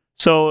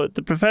 So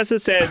the professor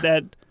said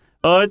that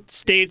Earth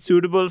stayed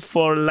suitable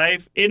for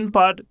life in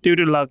part due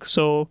to luck.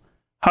 So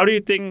how do you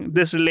think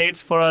this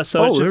relates for our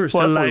search there's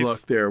for definitely life?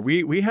 luck there.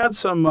 We had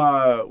some,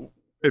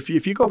 if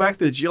you go back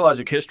to the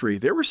geologic history,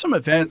 there were some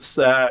events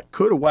that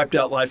could have wiped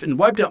out life and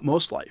wiped out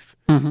most life.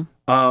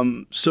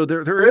 Mm-hmm. So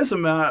there is a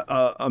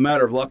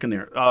matter of luck in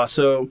there.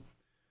 So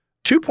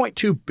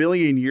 2.2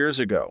 billion years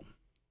ago,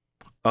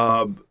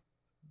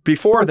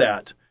 before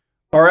that,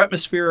 our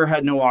atmosphere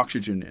had no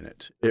oxygen in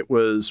it. It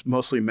was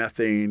mostly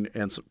methane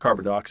and some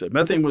carbon dioxide.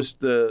 Methane was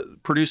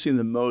producing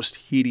the most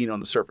heating on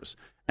the surface.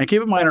 And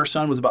keep in mind, our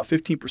sun was about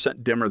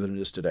 15% dimmer than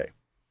it is today.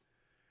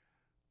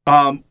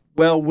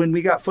 Well, when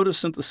we got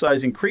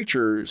photosynthesizing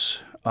creatures,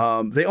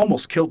 they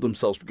almost killed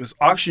themselves because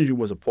oxygen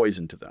was a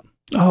poison to them.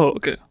 Oh,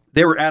 okay.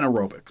 They were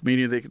anaerobic,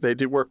 meaning they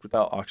did work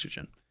without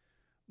oxygen.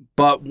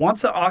 But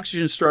once the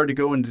oxygen started to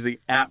go into the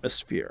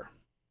atmosphere,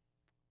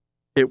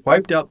 it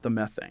wiped out the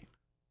methane,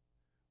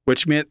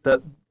 which meant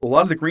that a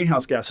lot of the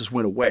greenhouse gases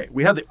went away.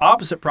 We had the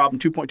opposite problem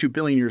 2.2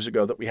 billion years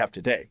ago that we have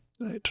today.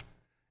 Right.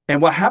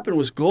 And what happened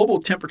was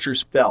global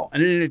temperatures fell.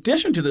 And in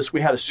addition to this,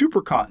 we had a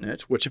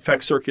supercontinent, which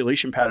affects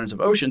circulation patterns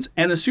of oceans.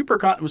 And the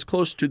supercontinent was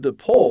close to the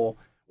pole,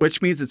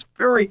 which means it's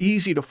very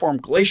easy to form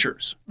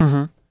glaciers.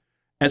 Mm-hmm.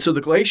 And so the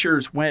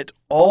glaciers went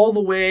all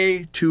the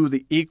way to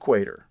the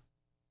equator.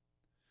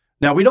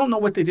 Now, we don't know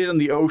what they did in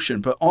the ocean,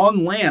 but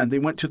on land, they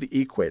went to the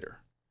equator.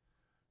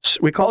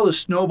 We call this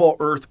Snowball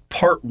Earth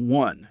Part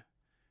 1.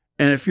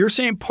 And if you're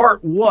saying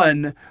Part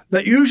 1,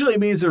 that usually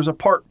means there's a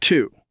Part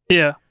 2.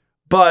 Yeah.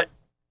 But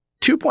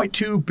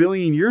 2.2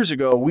 billion years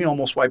ago, we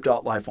almost wiped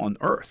out life on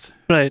Earth.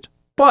 Right.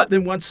 But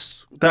then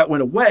once that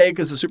went away,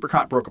 because the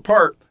supercontinent broke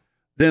apart,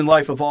 then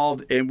life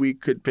evolved and we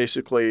could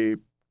basically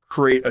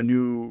create a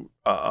new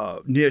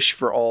niche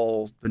for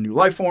all the new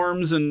life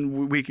forms,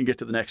 and we can get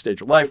to the next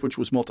stage of life, which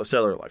was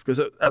multicellular life. Because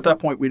at that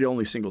point, we'd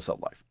only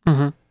single-celled life.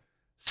 Mm-hmm.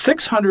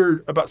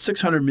 About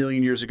 600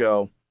 million years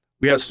ago,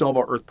 we had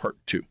Snowball Earth Part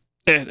 2.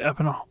 It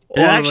happened all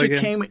It actually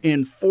came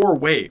in 4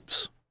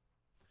 waves.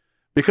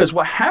 Because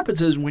what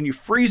happens is when you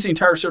freeze the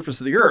entire surface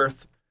of the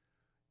Earth,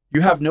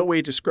 you have no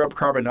way to scrub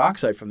carbon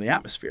dioxide from the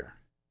atmosphere.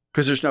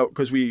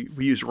 Because we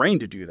use rain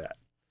to do that.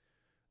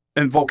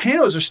 And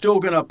volcanoes are still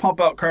going to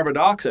pump out carbon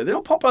dioxide. They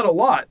don't pump out a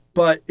lot,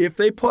 but if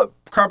they put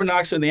carbon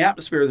dioxide in the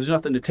atmosphere, there's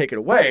nothing to take it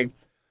away.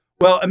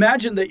 Well,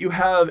 imagine that you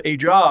have a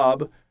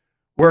job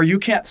where you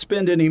can't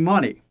spend any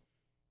money.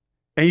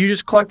 And you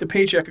just collect the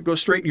paycheck, it goes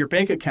straight in your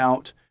bank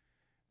account,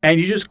 and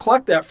you just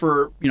collect that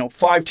for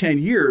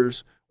 5-10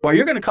 years. Well,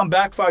 you're going to come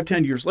back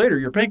 5-10 years later,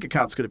 your bank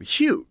account's going to be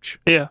huge.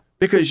 Yeah.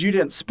 Because you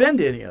didn't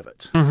spend any of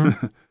it.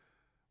 Mm-hmm.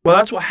 Well,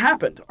 that's what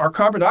happened. Our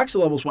carbon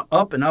dioxide levels went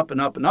up and up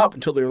and up and up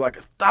until they were like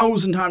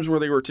 1,000 times where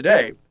they were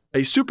today.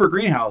 A super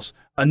greenhouse,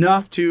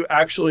 enough to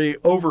actually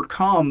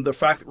overcome the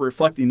fact that we're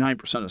reflecting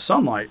 9% of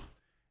sunlight,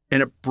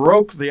 and it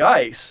broke the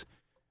ice,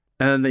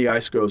 and then the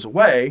ice goes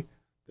away,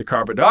 the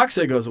carbon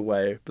dioxide goes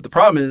away, but the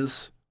problem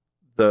is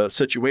the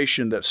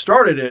situation that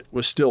started it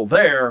was still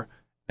there,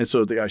 and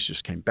so the ice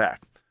just came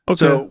back. Okay.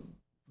 So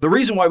the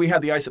reason why we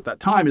had the ice at that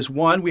time is,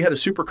 one, we had a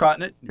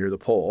supercontinent near the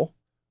pole,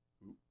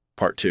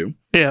 part two.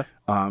 Yeah.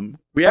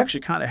 We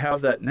actually kind of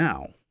have that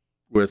now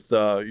with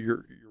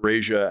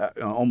Eurasia,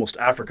 almost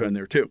Africa in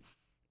there too.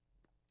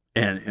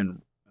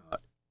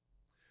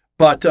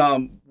 But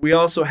we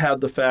also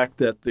had the fact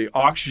that the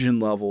oxygen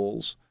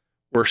levels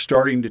were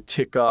starting to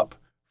tick up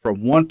from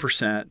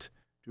 1% to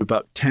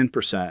about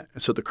 10%.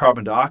 And so the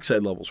carbon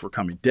dioxide levels were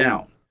coming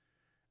down.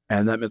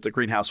 And that meant the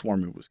greenhouse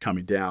warming was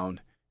coming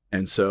down.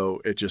 And so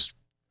it just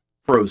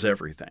froze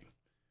everything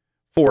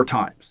 4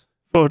 times.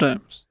 4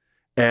 times.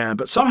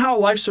 But somehow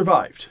life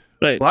survived.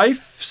 Right.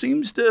 Life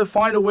seems to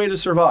find a way to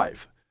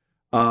survive.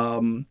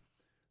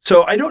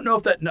 So I don't know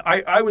if that,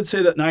 I would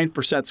say that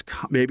 9% is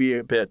maybe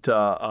a bit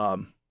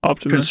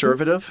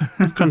conservative.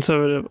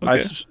 Conservative.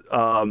 Okay.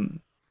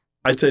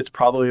 I'd say it's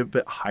probably a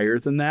bit higher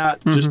than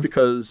that, just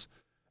because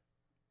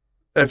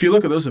if you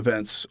look at those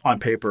events on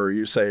paper,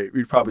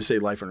 you'd probably say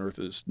life on Earth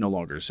no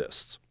longer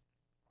exists,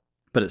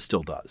 but it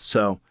still does.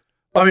 So,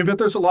 but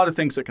there's a lot of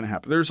things that can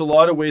happen. There's a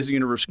lot of ways the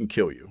universe can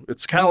kill you.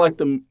 It's kind of like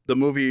the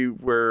movie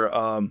where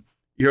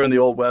you're in the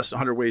Old West,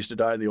 100 Ways to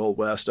Die in the Old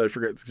West. I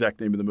forget the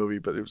exact name of the movie,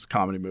 but it was a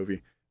comedy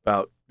movie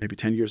about maybe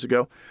 10 years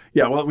ago.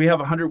 Yeah, well, we have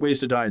 100 ways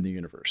to die in the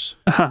universe.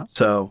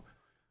 So,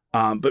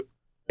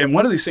 and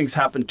one of these things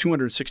happened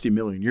 260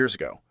 million years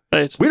ago.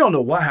 Right. We don't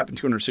know what happened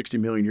 260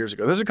 million years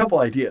ago. There's a couple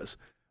ideas,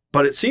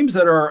 but it seems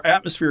that our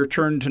atmosphere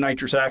turned to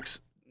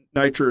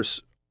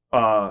nitrous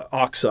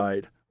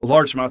oxide,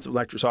 large amounts of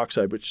nitrous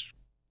oxide, which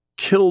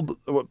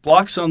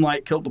blocked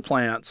sunlight, killed the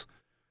plants,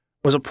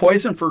 was a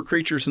poison for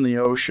creatures in the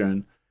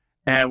ocean,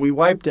 and we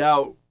wiped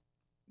out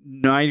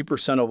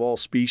 90% of all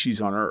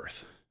species on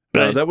Earth.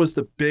 Right. That was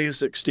the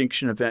biggest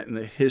extinction event in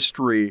the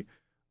history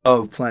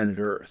of planet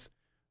Earth,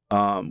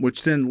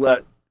 which then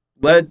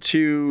led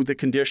to the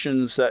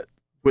conditions that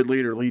would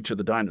later lead to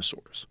the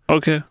dinosaurs.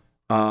 Okay.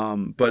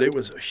 But it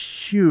was a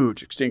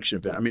huge extinction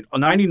event.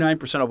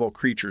 99% of all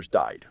creatures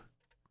died.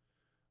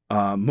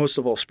 Most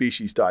of all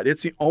species died.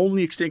 It's the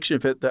only extinction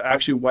event that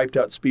actually wiped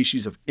out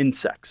species of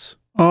insects.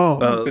 Oh,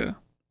 okay.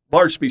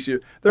 Large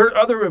species. There are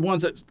other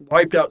ones that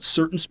wiped out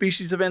certain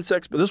species of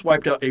insects, but this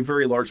wiped out a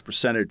very large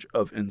percentage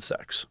of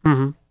insects.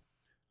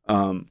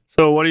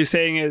 So what you're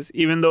saying is,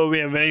 even though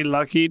we are very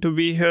lucky to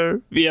be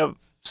here, we have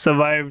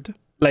survived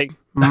like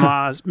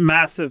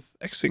massive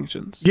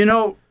extinctions.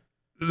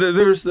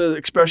 There's the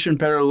expression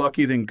better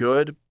lucky than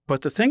good,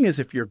 but the thing is,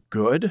 if you're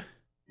good,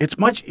 it's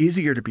much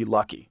easier to be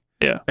lucky.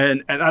 Yeah.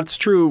 And that's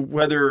true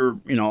whether,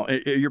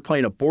 you're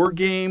playing a board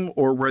game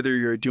or whether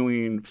you're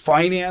doing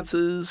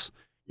finances.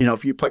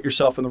 If you put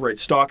yourself in the right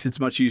stocks, it's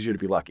much easier to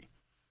be lucky.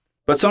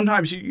 But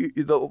sometimes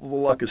the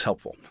luck is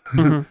helpful.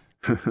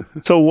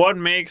 So what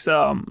makes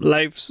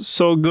life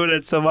so good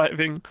at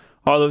surviving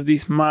all of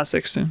these mass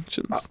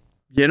extinctions?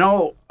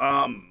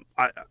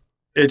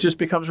 It just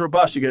becomes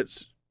robust. You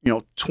get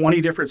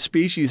 20 different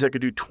species that could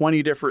do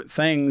 20 different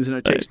things, and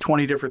it takes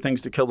 20 different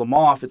things to kill them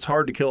off. It's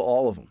hard to kill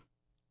all of them.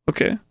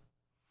 Okay.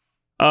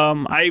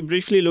 I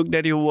briefly looked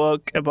at your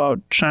work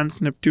about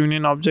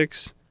trans-Neptunian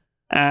objects,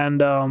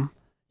 and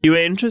you were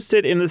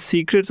interested in the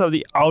secrets of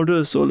the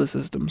outer solar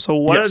system. So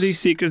what are these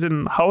secrets,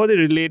 and how are they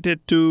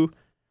related to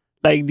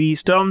like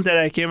these terms that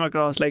I came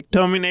across, like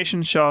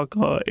termination shock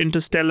or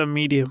interstellar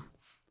medium?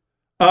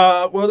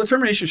 Well, the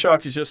termination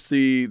shock is just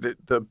the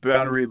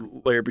boundary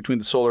layer between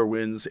the solar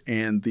winds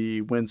and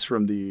the winds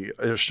from the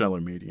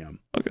interstellar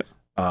medium. Okay.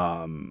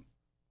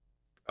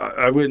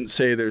 I wouldn't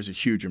say there's a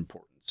huge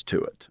importance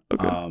to it.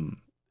 Okay.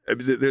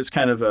 There's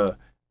kind of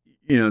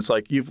it's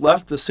like you've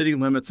left the city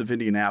limits of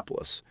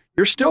Indianapolis.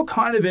 You're still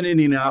kind of in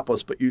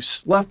Indianapolis, but you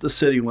left the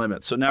city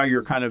limits. So now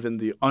you're kind of in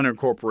the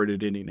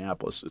unincorporated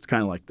Indianapolis. It's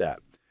kind of like that.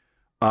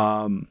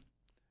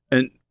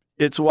 And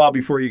it's a while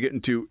before you get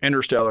into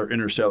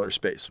interstellar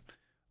space.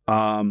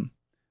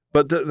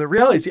 But the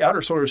reality is the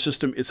outer solar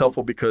system is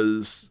helpful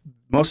because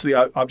most of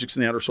the objects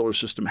in the outer solar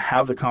system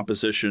have the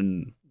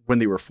composition when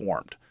they were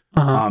formed.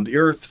 The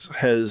Earth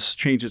has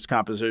changed its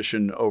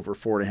composition over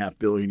 4.5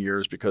 billion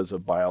years because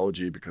of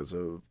biology, because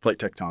of plate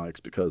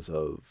tectonics, because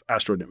of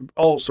asteroid,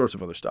 all sorts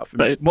of other stuff.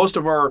 Right. Most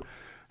of our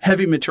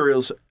heavy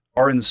materials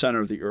are in the center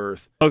of the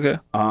Earth. Okay.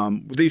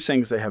 These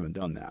things, they haven't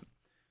done that.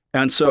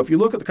 And so if you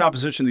look at the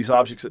composition of these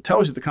objects, it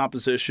tells you the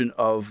composition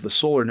of the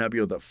solar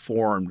nebula that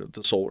formed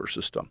the solar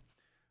system.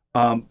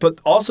 But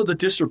also the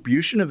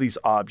distribution of these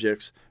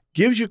objects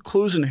gives you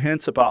clues and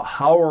hints about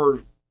how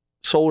our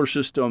solar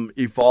system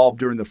evolved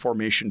during the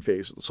formation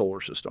phase of the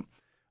solar system.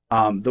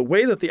 The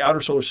way that the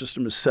outer solar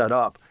system is set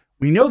up,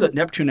 we know that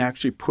Neptune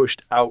actually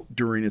pushed out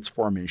during its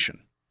formation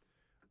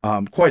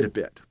quite a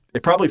bit.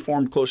 It probably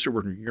formed closer to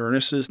where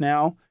Uranus is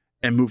now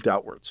and moved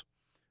outwards.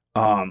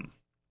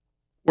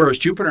 Whereas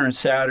Jupiter and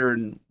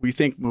Saturn, we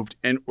think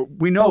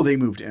we know they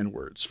moved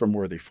inwards from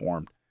where they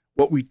formed.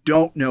 What we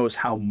don't know is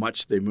how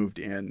much they moved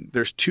in.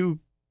 There's two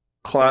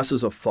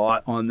classes of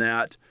thought on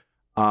that.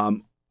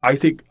 I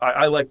think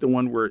I like the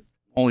one where it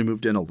only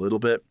moved in a little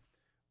bit,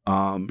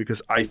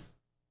 because I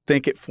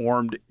think it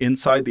formed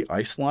inside the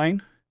ice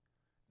line,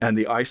 and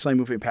the ice line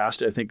moving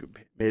past it, I think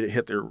made it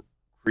hit their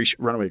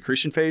runaway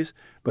accretion phase.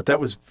 But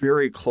that was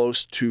very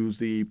close to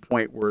the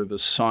point where the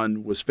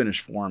sun was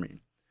finished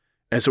forming.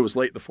 And so it was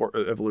late in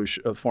the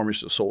evolution of the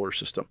formation of the solar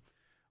system,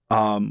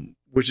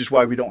 which is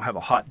why we don't have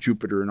a hot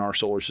Jupiter in our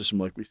solar system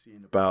like we see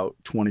in about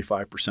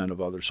 25%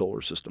 of other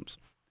solar systems.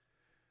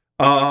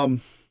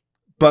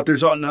 But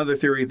there's another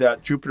theory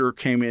that Jupiter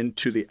came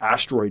into the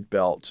asteroid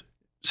belt.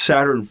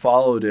 Saturn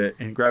followed it,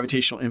 and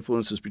gravitational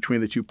influences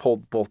between the two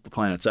pulled both the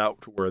planets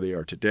out to where they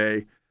are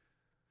today.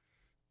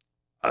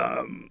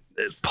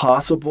 It's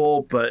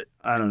possible, but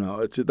I don't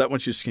know. That one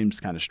just seems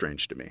kind of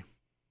strange to me.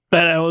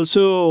 But I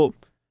also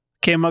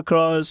came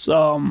across,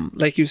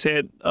 like you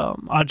said,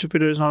 our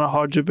Jupiter is not a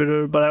hot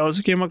Jupiter, but I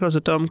also came across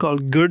a term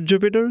called good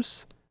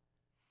Jupiters.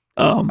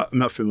 I'm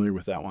not familiar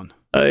with that one.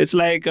 It's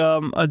like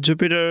a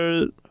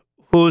Jupiter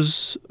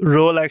whose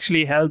role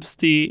actually helps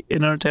the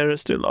inner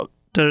terrestrial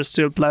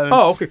planets.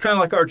 Oh, okay, kind of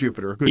like our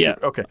Jupiter.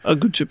 Okay, a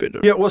good Jupiter.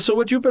 Yeah, well, so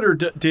what Jupiter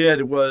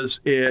did was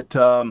it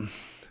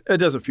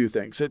does a few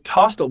things. It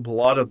tossed a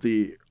lot of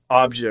the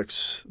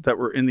objects that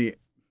were in the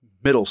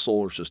middle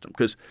solar system,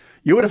 because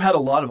you would have had a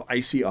lot of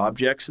icy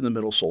objects in the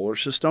middle solar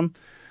system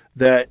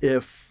that,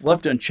 if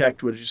left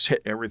unchecked, would have just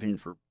hit everything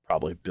for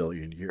probably a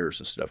billion years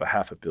instead of a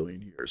half a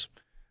billion years.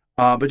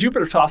 But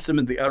Jupiter tossed them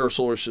in the outer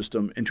solar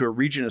system into a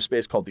region of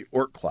space called the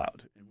Oort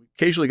cloud. And we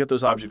occasionally get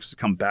those objects to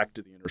come back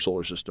to the inner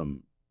solar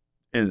system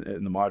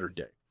in the modern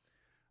day.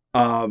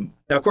 Now,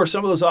 of course,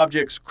 some of those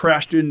objects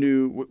crashed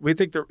into, we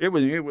think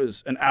it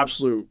was an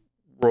absolute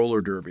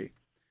roller derby.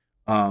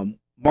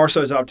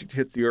 Mars-sized object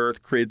hit the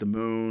Earth, created the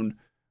moon.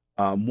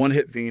 One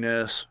hit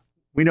Venus.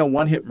 We know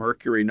one hit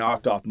Mercury,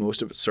 knocked off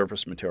most of its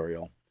surface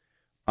material.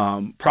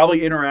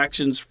 Probably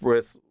interactions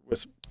with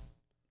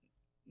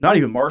not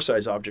even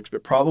Mars-sized objects,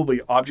 but probably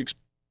objects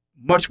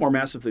much more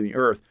massive than the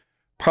Earth,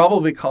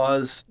 probably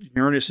caused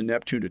Uranus and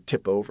Neptune to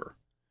tip over,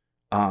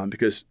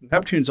 because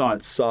Neptune's on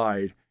its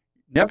side.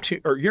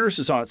 Uranus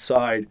is on its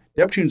side.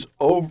 Neptune's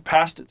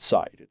past its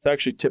side. It's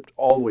actually tipped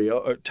all the way,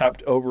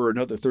 tapped over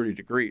another 30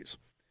 degrees.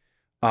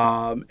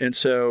 And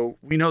so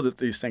we know that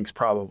these things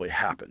probably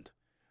happened.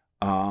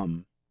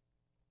 But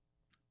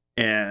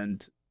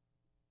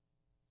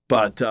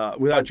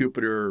without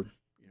Jupiter,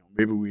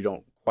 maybe we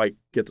don't quite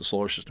get the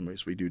solar system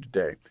as we do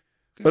today.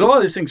 But a lot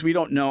of these things we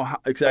don't know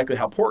exactly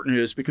how important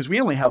it is, because we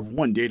only have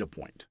one data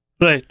point.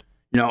 Right.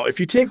 If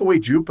you take away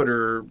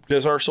Jupiter,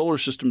 does our solar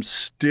system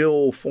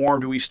still form?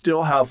 Do we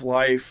still have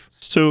life?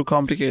 It's too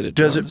complicated.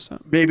 Does it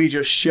maybe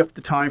just shift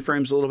the time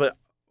frames a little bit?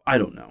 I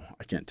don't know.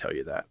 I can't tell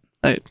you that.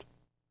 Right.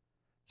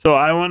 So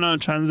I want to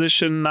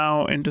transition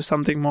now into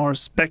something more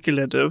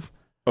speculative.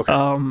 Okay.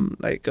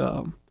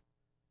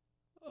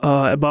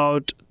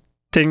 About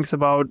things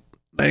about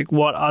like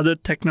what other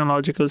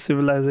technological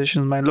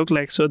civilizations might look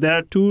like. So there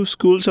are two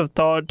schools of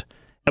thought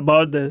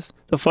about this.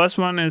 The first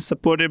one is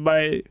supported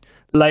by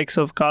likes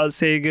of Carl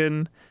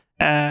Sagan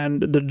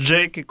and the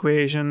Drake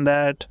equation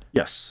that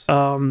yes,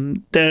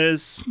 there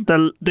is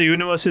the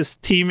universe is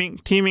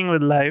teeming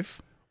with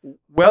life.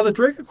 Well, the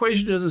Drake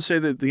equation doesn't say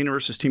that the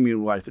universe is teeming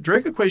with life. The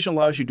Drake equation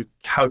allows you to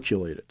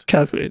calculate it.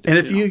 And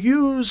if you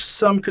use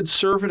some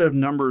conservative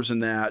numbers in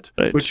that,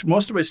 right, which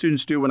most of my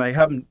students do when I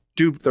have them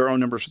do their own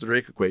numbers for the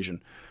Drake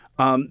equation,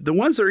 the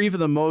ones that are even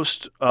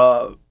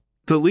the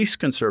least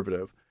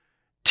conservative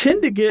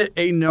tend to get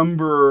a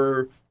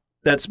number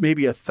that's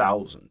maybe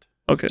 1,000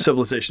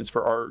 civilizations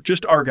for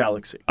our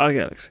galaxy. Our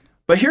galaxy.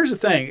 But here's the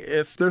thing.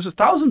 If there's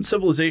 1,000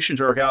 civilizations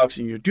in our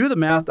galaxy, and you do the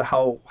math to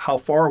how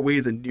far away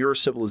the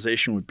nearest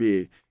civilization would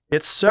be,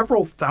 it's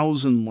several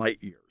thousand light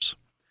years.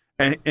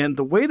 And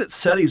the way that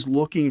SETI's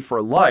looking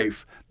for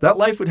life, that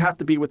life would have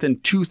to be within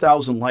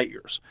 2,000 light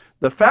years.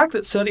 The fact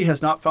that SETI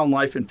has not found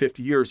life in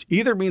 50 years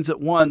either means that,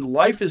 one,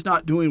 life is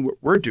not doing what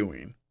we're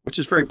doing, which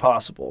is very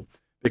possible,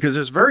 because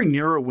there's a very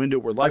narrow window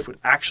where life would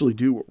actually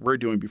do what we're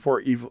doing before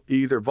it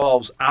either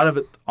evolves out of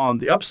it on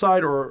the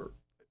upside or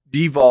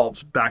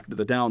devolves back to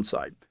the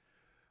downside.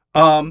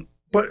 Or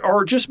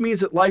it just means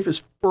that life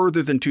is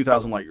further than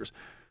 2,000 light years.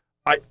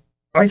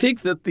 I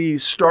think that the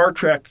Star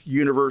Trek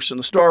universe and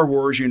the Star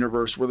Wars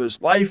universe, where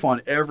there's life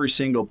on every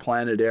single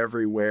planet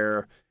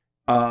everywhere,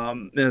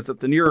 and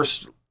that the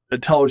nearest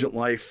intelligent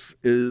life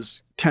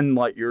is 10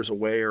 light years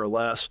away or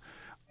less,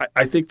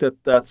 I think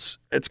that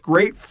it's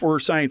great for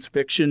science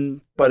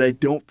fiction, but I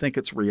don't think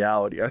it's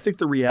reality. I think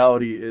the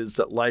reality is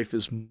that life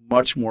is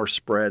much more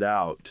spread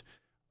out.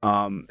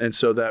 And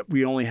so that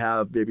we only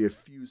have maybe a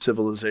few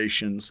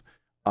civilizations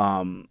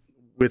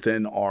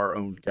within our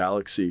own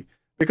galaxy,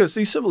 because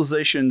these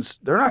civilizations,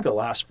 they're not going to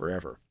last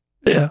forever.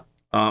 Yeah.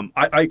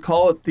 I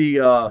call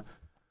it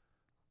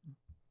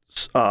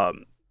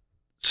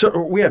so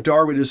we have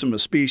Darwinism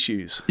of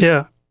species.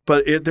 Yeah.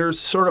 But there's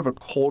sort of a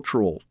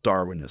cultural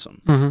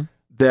Darwinism. Mm-hmm.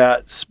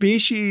 that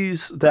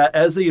species that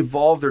as they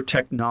evolve their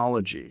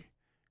technology,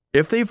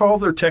 if they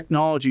evolve their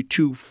technology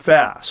too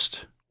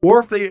fast, or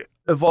if they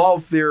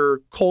evolve their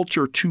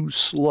culture too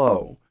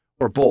slow,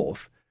 or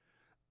both,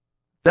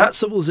 that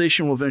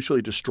civilization will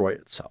eventually destroy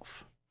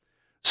itself.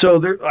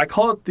 So I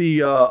call it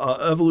the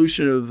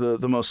evolution of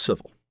the most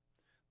civil.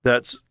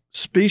 That's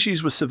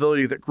species with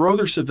civility that grow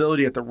their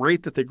civility at the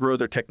rate that they grow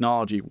their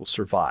technology will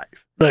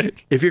survive. Right.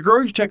 If you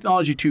grow your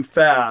technology too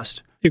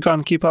fast, you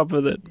can't keep up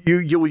with it.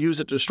 You will use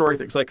it to destroy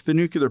things like the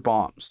nuclear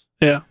bombs.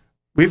 Yeah.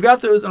 We've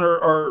got those, and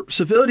our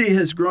civility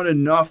has grown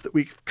enough that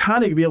we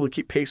kind of be able to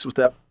keep pace with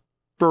that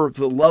for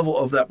the level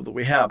of that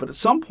we have. But at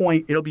some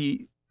point,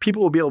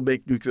 people will be able to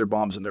make nuclear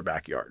bombs in their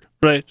backyard.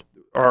 Right.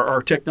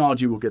 Our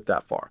technology will get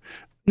that far.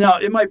 Now,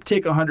 it might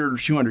take 100 or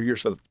 200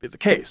 years for that to be the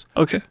case.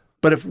 Okay.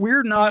 But if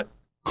we're not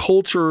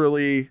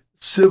culturally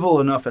civil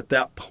enough at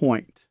that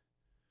point,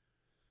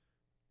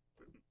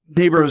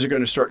 neighbors are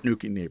going to start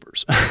nuking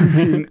neighbors. I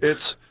mean,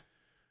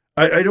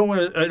 I don't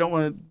want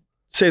to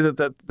say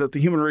that the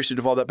human race is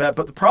evolved that bad,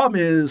 but the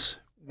problem is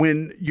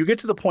when you get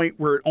to the point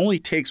where it only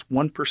takes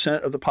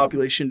 1% of the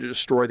population to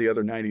destroy the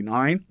other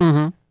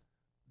 99,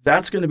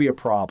 that's going to be a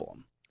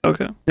problem.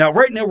 Okay. Now,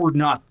 right now, we're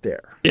not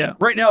there. Yeah.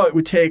 Right now, it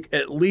would take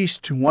at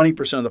least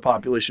 20% of the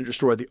population to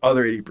destroy the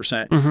other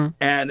 80%.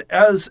 And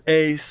as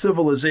a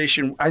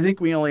civilization, I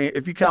think we only,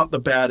 if you count the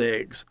bad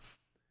eggs,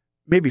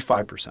 maybe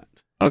 5%.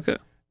 Okay.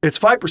 It's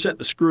 5%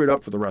 to screw it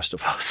up for the rest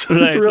of us.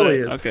 Right, it really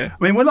is. Okay.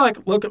 I mean, when I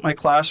look at my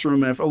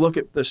classroom, and if I look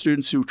at the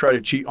students who try to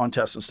cheat on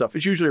tests and stuff,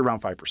 it's usually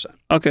around 5%.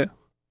 Okay.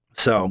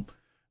 So,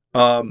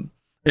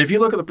 if you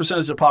look at the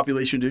percentage of the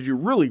population that do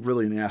really,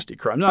 really nasty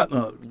crime, not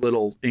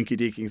little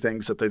inky-dinky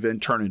things that they then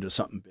turn into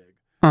something big,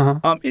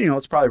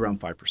 it's probably around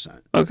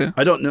 5%. Okay.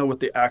 I don't know what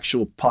the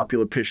actual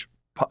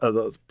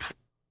the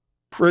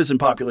prison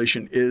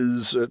population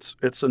is.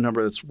 It's a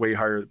number that's way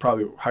higher,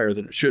 probably higher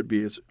than it should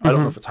be. I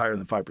don't know if it's higher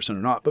than 5% or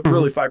not, but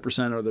really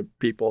 5% are the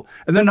people,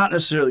 and they're not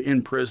necessarily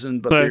in prison,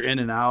 but they're in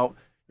and out.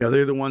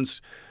 They're the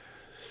ones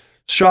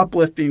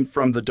shoplifting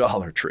from the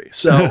Dollar Tree.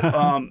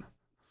 So,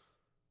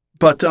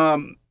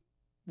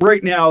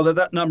 right now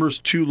that number's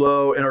too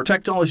low, and our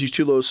technology is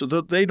too low, so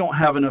they don't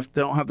have enough.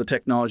 They don't have the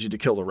technology to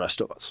kill the rest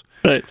of us.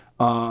 Right.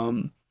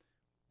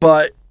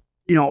 But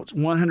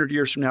 100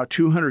 years from now,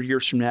 200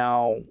 years from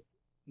now,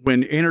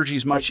 when energy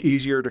is much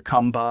easier to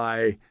come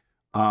by,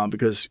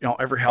 because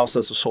every house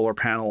has a solar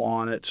panel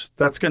on it,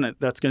 that's gonna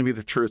be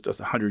the truth of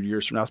 100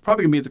 years from now. It's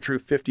probably gonna be the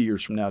truth 50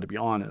 years from now, to be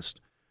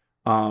honest.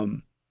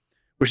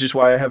 Which is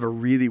why I have a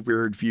really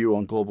weird view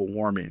on global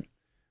warming,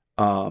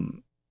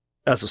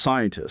 as a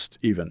scientist,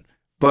 even.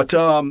 But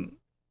when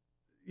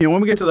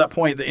we get to that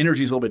point, the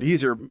energy is a little bit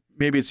easier.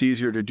 Maybe it's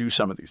easier to do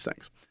some of these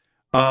things.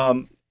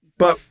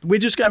 But we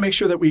just got to make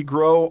sure that we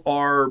grow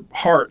our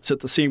hearts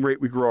at the same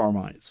rate we grow our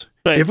minds.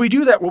 Right. If we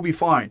do that, we'll be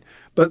fine.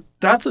 But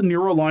that's a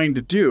narrow line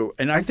to do.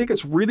 And I think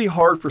it's really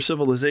hard for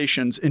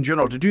civilizations in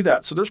general to do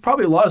that. So there's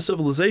probably a lot of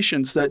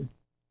civilizations that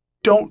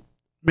don't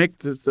make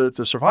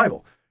the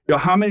survival.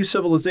 How many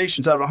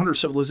civilizations out of 100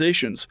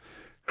 civilizations,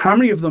 how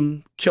many of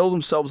them kill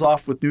themselves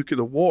off with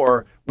nuclear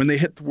war when they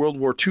hit the World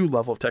War II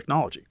level of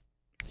technology?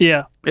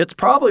 Yeah. It's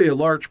probably a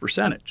large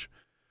percentage.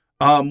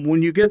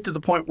 When you get to the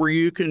point where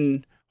you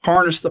can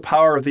harness the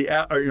power of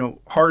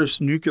harness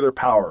nuclear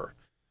power,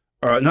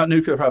 not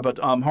nuclear power, but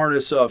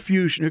harness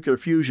nuclear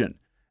fusion,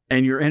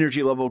 and your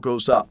energy level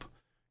goes up.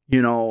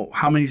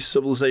 How many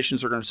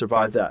civilizations are going to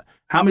survive that?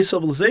 How many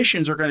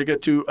civilizations are going to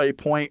get to a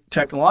point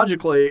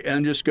technologically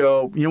and just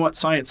go, you know what,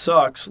 science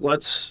sucks.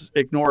 Let's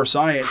ignore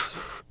science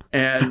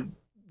and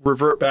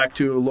revert back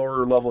to a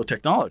lower level of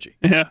technology.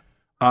 Yeah.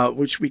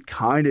 Which we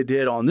kind of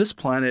did on this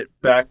planet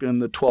back in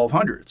the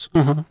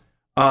 1200s.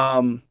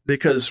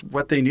 Because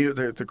what they knew,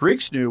 the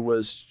Greeks knew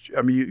was,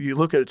 you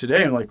look at it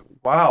today and like,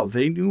 wow,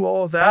 they knew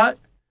all of that.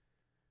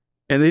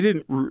 And they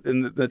didn't,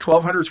 in the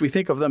 1200s, we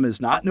think of them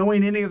as not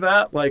knowing any of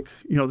that. Like,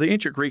 the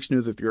ancient Greeks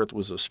knew that the earth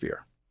was a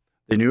sphere.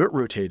 They knew it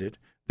rotated.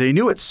 They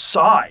knew its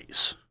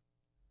size,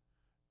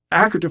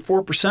 accurate to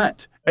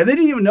 4%. And they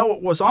didn't even know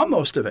what was on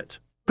most of it,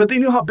 but they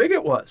knew how big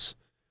it was.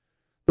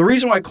 The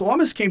reason why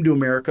Columbus came to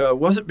America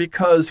wasn't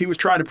because he was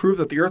trying to prove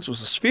that the earth was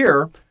a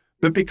sphere,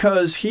 but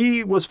because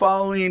he was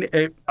following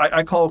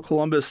I call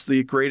Columbus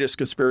the greatest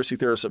conspiracy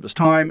theorist of his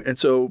time. And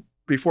so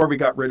before we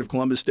got rid of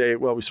Columbus Day,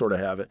 well, we sort of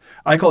have it.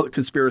 I call it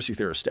Conspiracy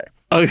Theorist Day.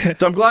 Okay.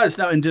 So I'm glad it's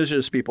now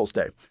Indigenous Peoples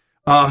Day.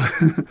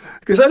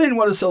 Because I didn't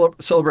want to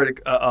celebrate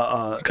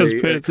a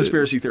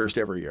conspiracy theorist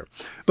every year.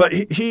 But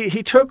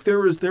he took, there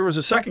was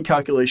a second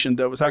calculation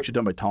that was actually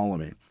done by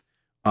Ptolemy,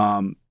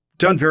 done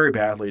very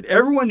badly. And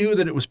everyone knew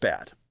that it was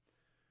bad.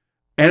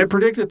 And it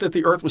predicted that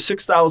the Earth was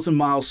 6,000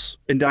 miles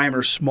in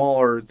diameter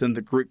smaller than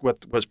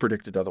what was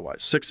predicted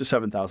otherwise, 6,000 to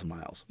 7,000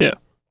 miles. Yeah.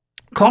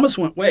 Columbus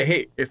went, wait,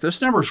 hey, if this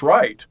number's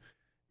right,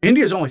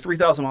 India's only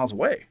 3,000 miles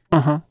away.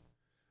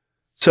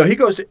 So he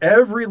goes to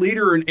every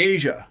leader in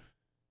Asia,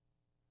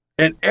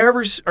 and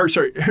every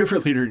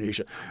leader in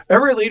Asia,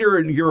 every leader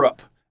in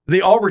Europe.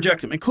 They all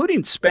reject him,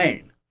 including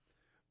Spain.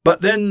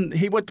 But then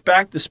he went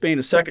back to Spain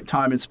a second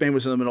time, and Spain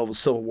was in the middle of a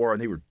civil war,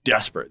 and they were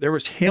desperate. There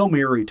was Hail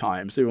Mary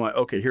times. They went,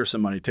 okay, here's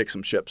some money, take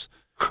some ships,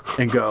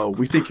 and go.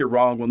 We think you're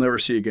wrong. We'll never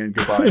see you again.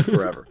 Goodbye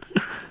forever.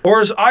 Or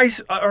as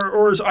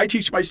I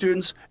teach my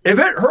students,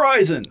 Event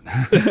Horizon,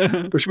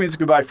 which means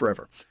goodbye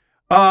forever.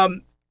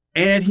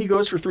 And he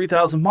goes for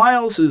 3,000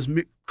 miles. His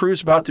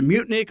crew's about to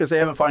mutiny because they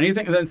haven't found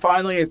anything. And then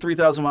finally, at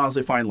 3,000 miles,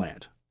 they find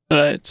land.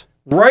 Right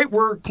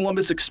where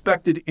Columbus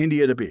expected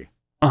India to be.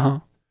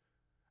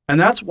 And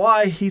that's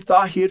why he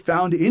thought he had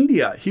found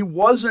India. He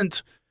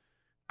wasn't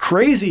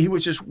crazy. He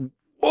was just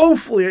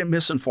woefully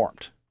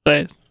misinformed.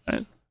 Right.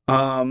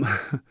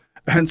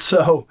 And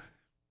so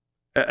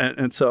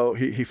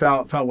he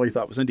found what he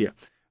thought was India.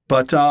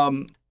 But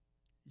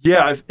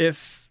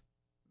if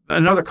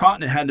another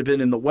continent hadn't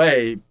been in the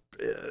way,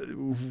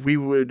 we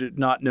would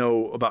not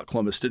know about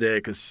Columbus today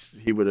because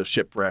he would have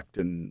shipwrecked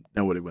and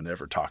nobody would have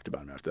ever talked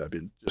about him after that.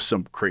 Been just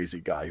some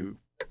crazy guy who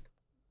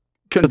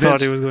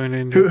thought he was going to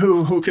India.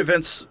 Who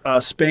convinced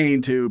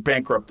Spain to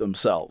bankrupt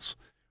themselves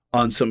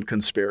on some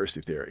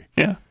conspiracy theory.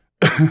 Yeah.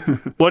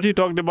 What you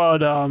talked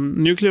about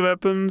nuclear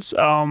weapons,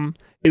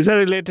 is that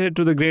related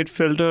to the Great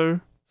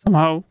Filter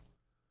somehow?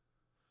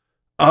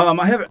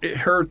 I haven't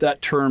heard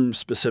that term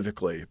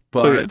specifically,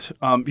 but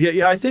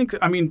I think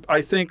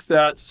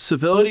that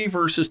civility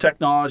versus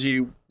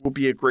technology will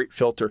be a great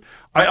filter.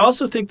 I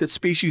also think that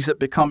species that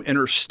become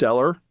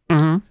interstellar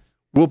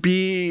will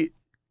be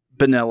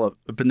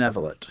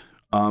benevolent.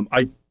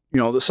 The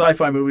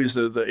sci-fi movies,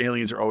 the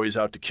aliens are always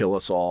out to kill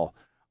us all.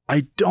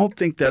 I don't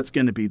think that's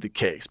going to be the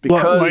case.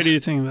 Because, why do you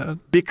think that?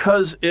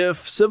 Because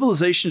if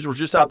civilizations were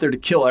just out there to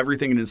kill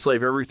everything and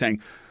enslave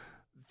everything,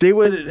 they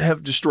would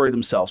have destroyed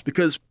themselves.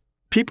 Because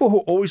people who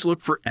always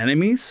look for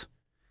enemies,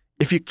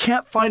 if you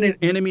can't find an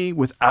enemy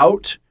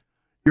without,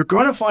 you're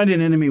going to find an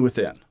enemy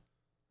within.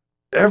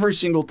 Every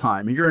single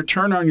time. And you're going to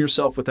turn on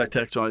yourself with that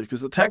technology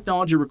because the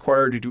technology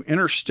required to do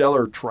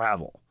interstellar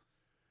travel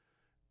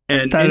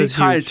and any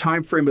kind of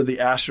time frame of the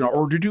astronaut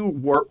or to do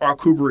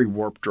IUPUI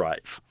warp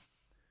drive.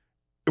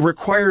 It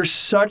requires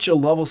such a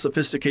level of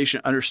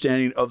sophistication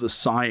understanding of the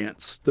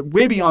science that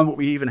way beyond what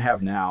we even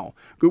have now.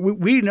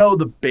 We know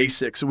the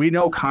basics. We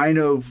know kind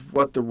of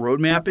what the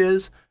roadmap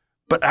is,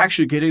 but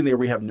actually getting there,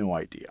 we have no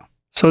idea.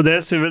 So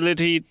their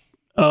civility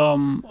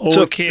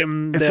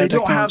overcame if they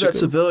don't have that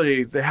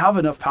civility, they have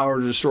enough power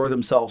to destroy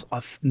themselves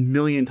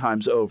 1,000,000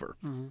 times over.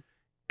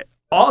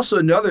 Also,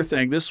 another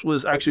thing, this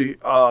was actually,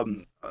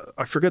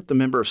 I forget the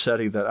member of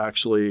SETI that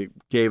actually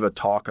gave a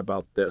talk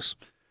about this,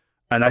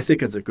 and I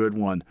think it's a good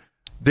one.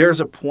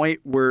 There's a point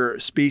where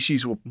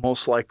species will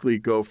most likely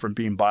go from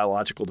being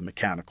biological to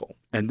mechanical,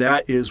 and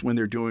that is when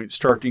they're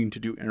starting to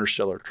do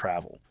interstellar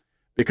travel.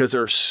 Because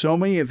there are so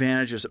many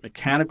advantages that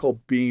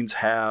mechanical beings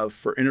have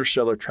for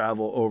interstellar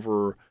travel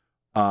over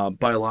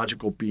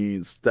biological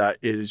beings that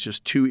it is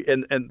just too,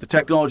 and the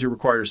technology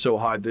required is so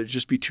high that it'd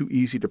just be too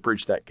easy to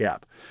bridge that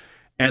gap.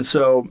 And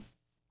so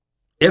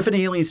if an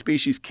alien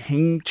species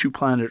came to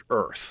planet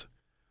Earth,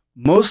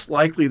 most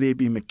likely they'd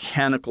be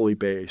mechanically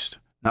based,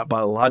 not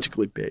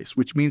biologically based,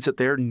 which means that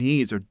their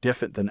needs are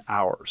different than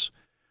ours,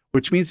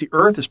 which means the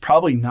Earth is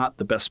probably not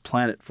the best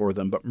planet for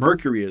them, but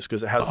Mercury is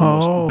because it has the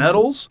most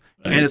metals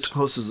and it's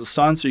closest to the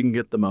sun, so you can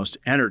get the most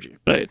energy.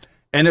 Right.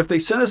 And if they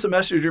send us a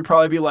message, it'd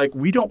probably be like,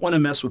 we don't want to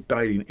mess with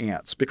biting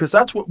ants, because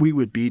that's what we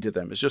would be to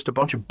them. It's just a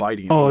bunch of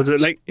biting ants.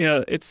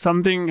 It's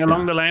something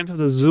along the lines of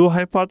the zoo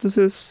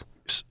hypothesis.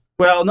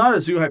 Well, not a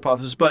zoo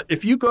hypothesis, but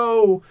if you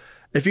go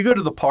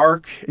to the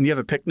park and you have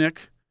a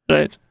picnic,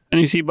 right,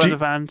 and you see a bunch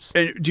of ants,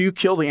 do you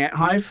kill the ant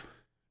hive?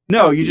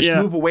 No, you just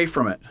move away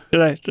from it.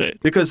 Right.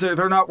 Because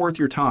they're not worth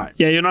your time.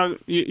 Yeah, you're not.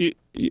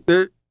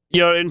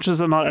 Your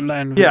interests are not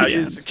aligned with the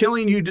ants.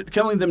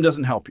 Killing them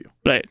doesn't help you.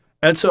 Right.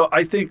 And so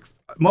I think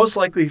most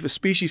likely if a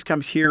species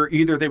comes here,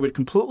 either they would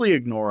completely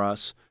ignore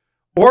us,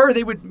 or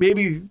they would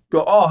maybe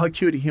go, oh, how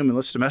cute a human,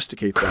 let's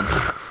domesticate them.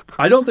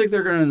 I don't think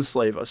they're going to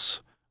enslave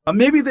us.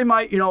 Maybe they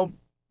might,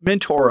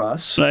 mentor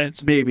us.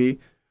 Right. Maybe.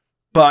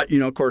 But,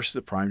 of course,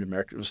 the primed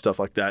American and stuff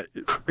like that.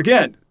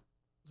 Again,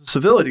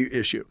 civility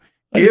issue.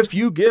 Right. If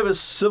you give a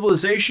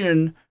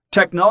civilization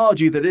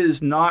technology that it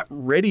is not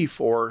ready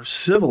for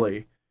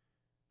civilly,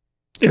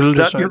 you're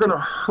going to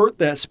hurt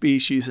that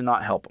species and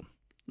not help them.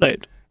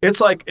 Right.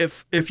 It's like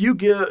if you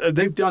give,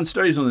 they've done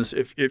studies on this,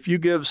 if you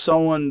give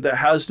someone that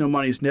has no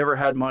money, has never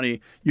had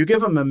money, you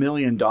give them $1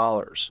 million.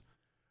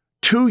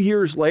 2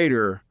 years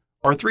later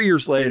or 3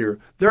 years later,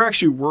 they're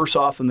actually worse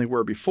off than they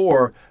were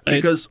before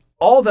because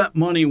all that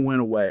money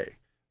went away.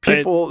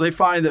 People, they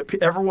find that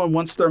everyone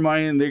wants their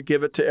money and they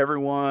give it to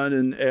everyone,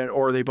 and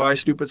or they buy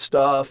stupid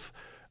stuff,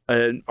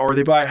 or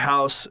they buy a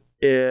house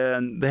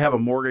and they have a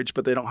mortgage,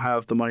 but they don't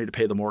have the money to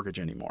pay the mortgage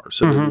anymore,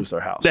 so they lose their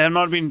house. They have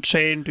not been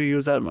trained to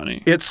use that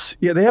money.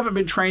 They haven't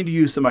been trained to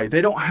use the money.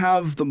 They don't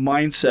have the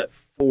mindset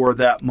for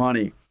that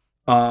money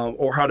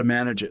or how to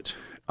manage it.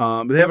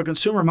 They have a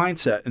consumer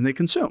mindset and they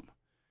consume.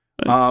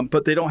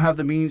 But they don't have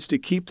the means to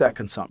keep that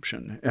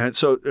consumption. And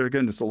so,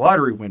 again, it's the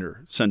lottery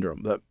winner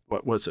syndrome.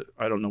 What was it?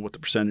 I don't know what the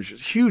percentage is.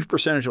 A huge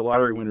percentage of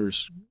lottery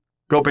winners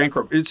go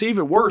bankrupt. It's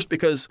even worse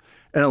because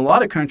And in a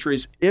lot of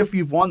countries, if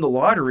you've won the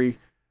lottery,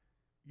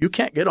 you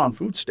can't get on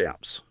food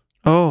stamps.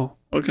 Oh,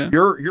 okay.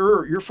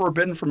 You're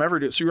forbidden from ever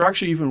doing. So you're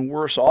actually even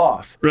worse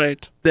off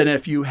Right. than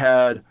if you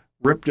had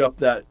ripped up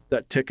that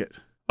ticket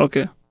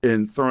Okay.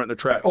 and thrown it in the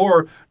trash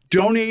or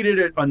donated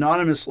it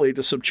anonymously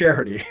to some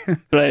charity.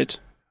 Right.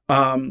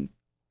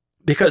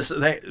 Because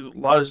a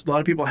lot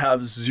of people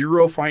have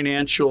zero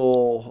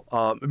financial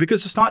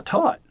because it's not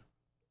taught.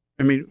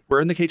 I mean, where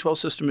in the K-12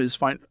 system is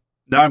fine.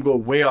 Now I'm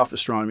going way off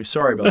astronomy.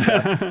 Sorry about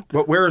that.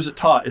 But where is it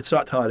taught? It's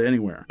not taught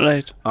anywhere.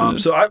 Right.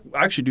 So I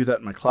actually do that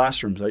in my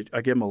classrooms. I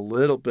give them a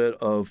little bit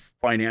of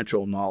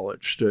financial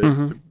knowledge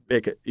to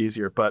make it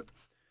easier. But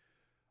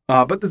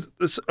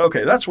this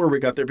okay, that's where we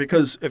got there.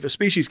 Because if a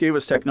species gave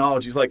us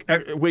technologies like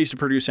ways to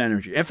produce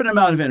energy, infinite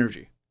amount of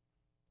energy,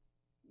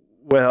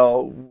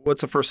 well,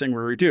 what's the first thing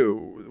we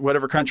do?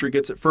 Whatever country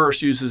gets it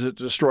first uses it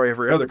to destroy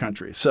every other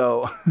country.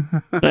 So,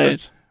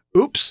 right.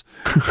 Oops.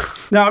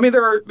 Now,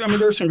 there are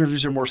some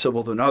countries that are more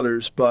civil than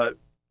others, but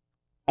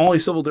only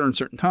civil during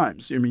certain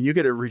times. You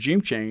get a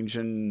regime change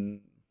and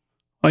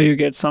or you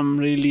get some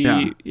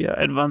really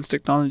advanced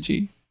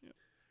technology.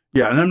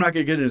 Yeah, and I'm not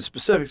going to get into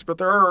specifics, but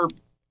there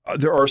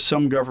are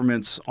some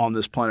governments on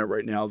this planet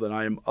right now that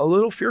I am a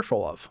little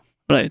fearful of.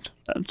 Right,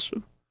 that's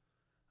true.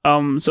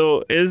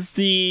 So is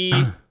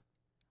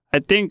I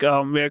think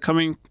we are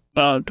coming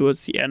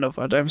towards the end of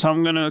our time, so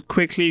I'm gonna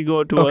quickly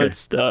go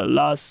towards the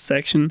last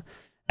section.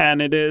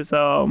 And it is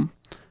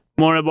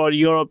more about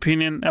your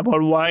opinion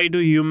about why do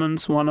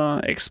humans want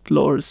to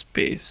explore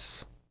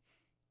space?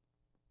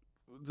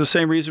 The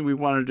same reason we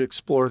wanted to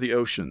explore the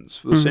oceans.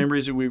 For the same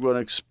reason we want to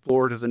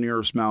explore to the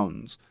nearest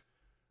mountains.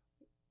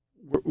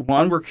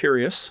 One, we're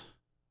curious.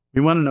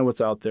 We want to know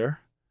what's out there.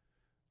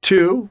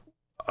 Two,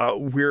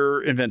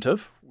 we're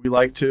inventive. We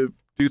like to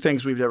do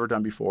things we've never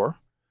done before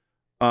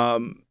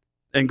and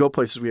go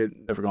places we had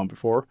never gone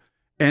before.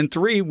 And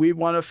three, we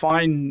want to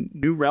find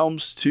new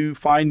realms to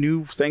find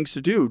new things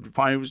to do, to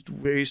find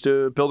ways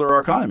to build our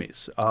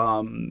economies.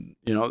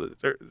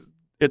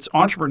 It's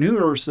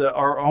entrepreneurs that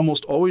are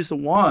almost always the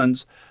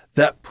ones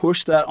that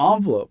push that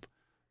envelope.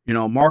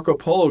 Marco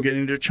Polo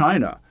getting to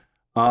China.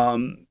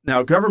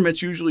 Now,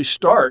 governments usually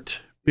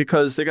start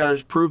because they got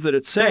to prove that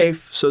it's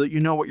safe so that you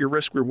know what your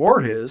risk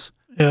reward is.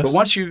 Yes. But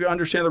once you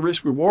understand the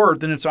risk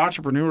reward, then it's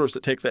entrepreneurs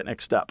that take that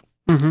next step.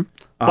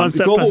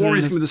 Global warming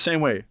is going to be the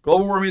same way.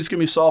 Global warming is going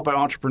to be solved by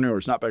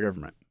entrepreneurs, not by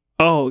government.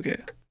 Oh,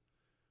 okay.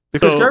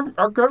 Because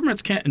our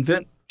governments can't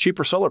invent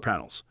cheaper solar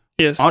panels.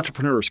 Yes.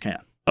 Entrepreneurs can.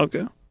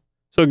 Okay.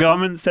 So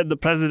government set the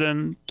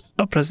president,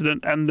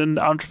 and then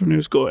the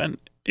entrepreneurs go and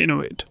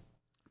innovate.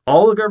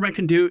 All the government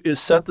can do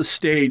is set the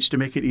stage to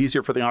make it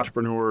easier for the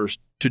entrepreneurs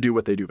to do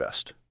what they do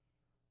best.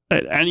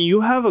 Right. And you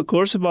have a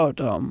course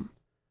about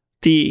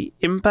the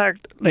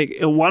impact, like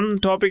one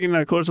topic in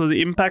that course was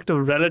the impact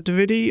of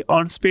relativity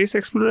on space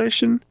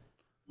exploration.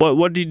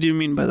 What did you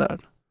mean by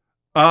that?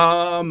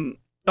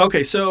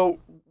 Okay, so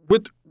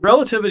with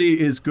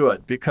relativity is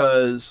good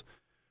because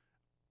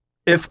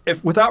if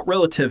without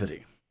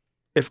relativity,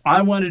 if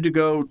I wanted to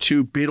go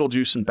to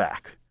Betelgeuse and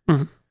back,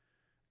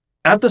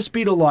 at the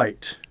speed of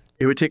light,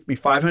 it would take me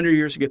 500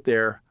 years to get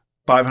there,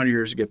 500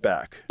 years to get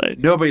back. Right.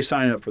 Nobody's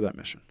signing up for that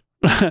mission.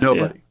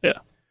 Nobody. Yeah.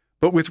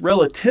 But with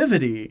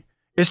relativity,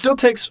 it still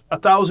takes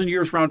 1,000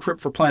 years round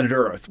trip for planet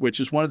Earth, which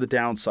is one of the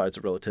downsides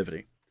of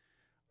relativity.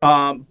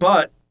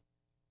 But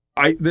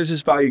there's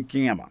this value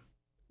gamma,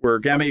 where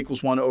gamma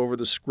equals 1 over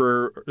the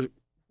square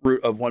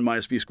root of 1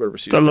 minus v squared over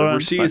c squared, where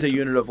c is a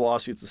unit of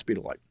velocity, it's the speed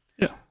of light.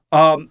 Yeah.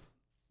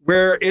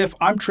 Where if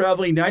I'm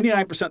traveling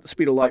 99% the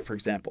speed of light, for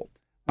example,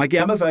 my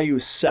gamma value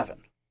is 7.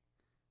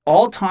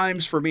 All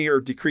times for me are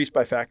decreased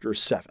by a factor of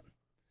 7.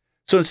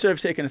 So instead of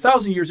taking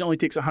 1,000 years, it only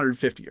takes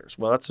 150 years.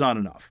 Well, that's not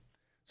enough.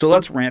 So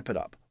let's ramp it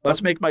up.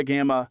 Let's make my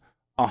gamma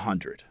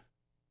 100.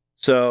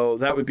 So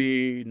that would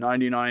be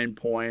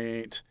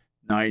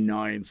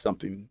 99.99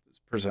 something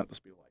percent the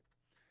speed of light.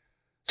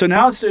 So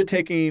now instead of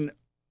taking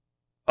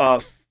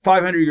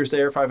 500 years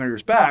there, 500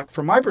 years back,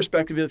 from my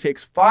perspective, it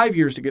takes 5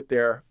 years to get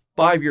there,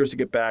 5 years to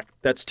get back.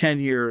 That's 10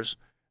 years.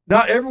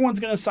 Not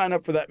everyone's going to sign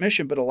up for that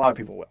mission, but a lot of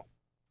people will.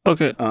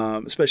 Okay.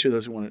 Especially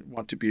those who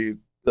want to be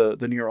the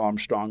Neil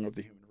Armstrong of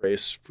the human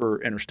race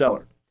for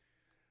interstellar.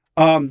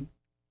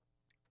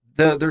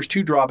 There's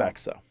 2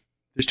 drawbacks, though.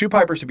 There's 2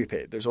 pipers to be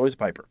paid. There's always a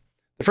piper.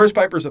 The first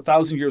piper is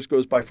 1,000 years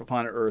goes by for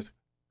planet Earth.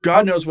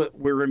 God knows what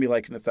we're going to be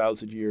like in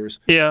 1,000 years.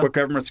 Yeah. What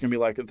government's going to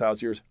be like in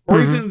 1,000 years. Or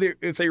even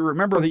if they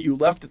remember that you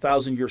left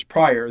 1,000 years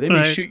prior, they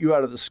may shoot you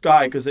out of the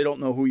sky because they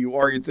don't know who you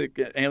are. You think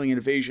alien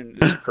invasion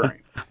is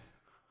occurring.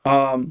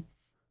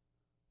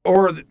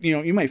 Or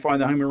you may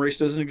find the human race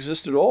doesn't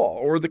exist at all.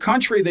 Or the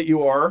country that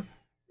you are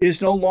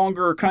is no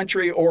longer a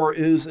country or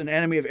is an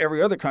enemy of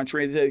every other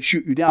country. They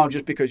shoot you down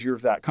just because you're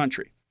of that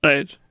country.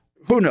 Right.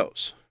 Who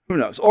knows?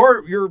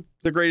 Or you're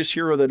the greatest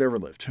hero that ever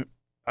lived.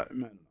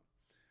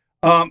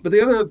 But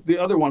the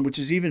other one, which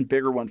is even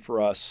bigger one for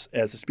us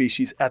as a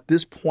species at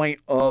this point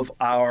of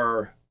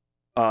our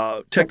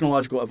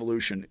technological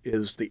evolution,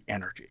 is the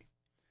energy.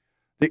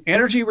 The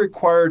energy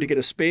required to get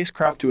a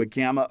spacecraft to a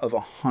gamma of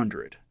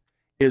 100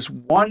 is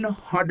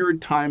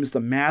 100 times the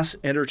mass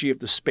energy of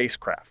the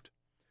spacecraft.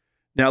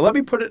 Now, let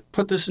me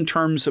put this in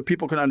terms so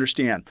people can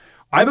understand.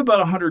 I'm about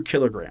 100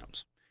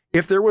 kilograms.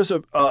 If there was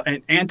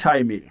an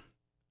anti-me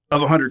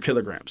of 100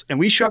 kilograms and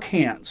we shook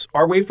hands,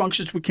 our wave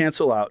functions would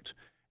cancel out,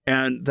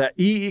 and that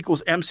E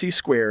equals mc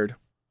squared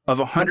of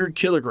 100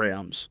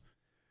 kilograms,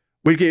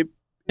 we get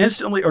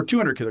instantly, or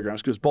 200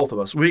 kilograms, because both of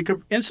us, we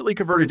could instantly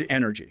convert it to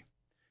energy.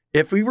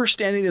 If we were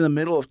standing in the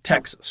middle of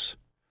Texas,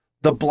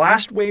 the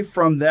blast wave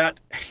from that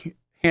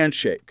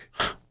handshake,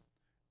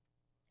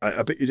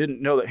 I bet you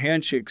didn't know that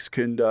handshakes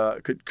can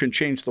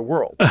change the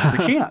world. They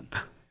can.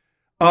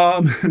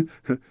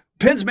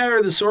 Pins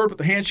matter the sword, but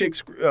the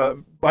handshake's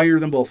mightier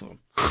than both of them.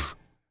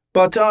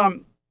 But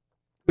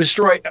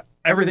destroy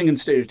everything in the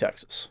state of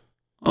Texas.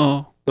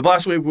 Oh. The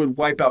blast wave would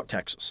wipe out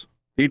Texas,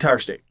 the entire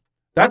state.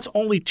 That's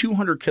only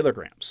 200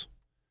 kilograms.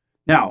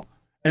 Now,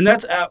 and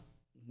that's at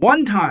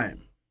 1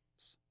 time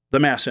the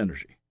mass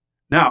energy.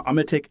 Now, I'm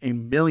going to take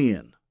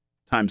 1,000,000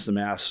 times the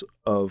mass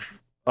of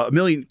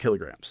 1,000,000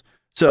 kilograms.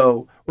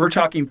 So we're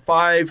talking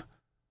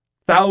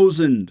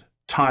 5,000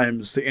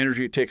 times the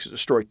energy it takes to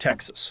destroy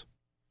Texas.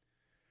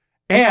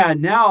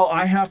 And now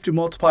I have to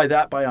multiply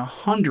that by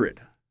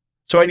 100.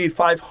 So I need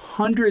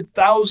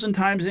 500,000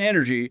 times the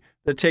energy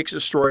that it takes to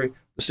destroy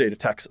the state of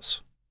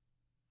Texas.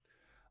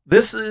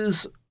 This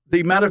is the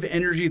amount of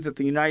energy that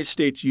the United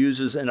States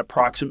uses in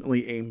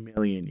approximately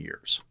 1,000,000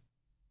 years.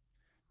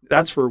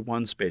 That's for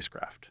one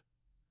spacecraft.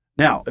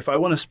 Now, if I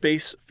want a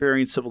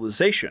spacefaring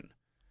civilization,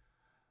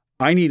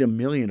 I need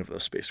 1,000,000 of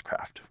those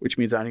spacecraft, which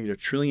means I need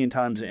 1,000,000,000,000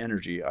 times the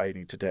energy I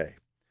need today.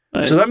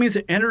 Right. So that means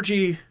that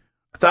energy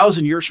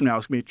 1,000 years from now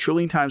is going to be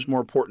 1,000,000,000 times more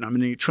important. I'm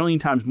going to need 1,000,000,000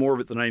 times more of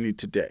it than I need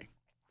today.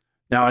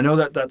 Now, I know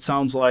that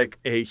sounds like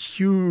a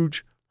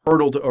huge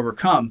hurdle to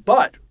overcome,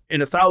 but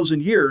in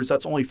 1,000 years,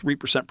 that's only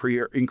 3% per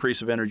year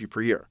increase of energy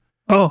per year.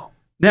 Oh.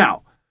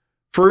 Now,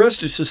 for us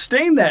to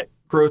sustain that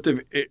growth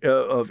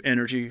of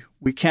energy,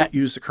 we can't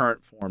use the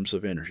current forms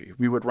of energy.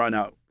 We would run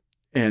out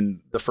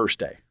in the first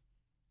day.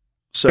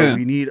 So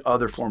we need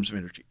other forms of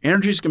energy.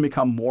 Energy is going to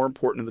become more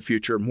important in the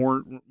future.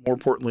 More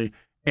importantly,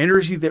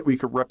 energy that we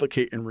could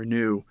replicate and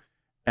renew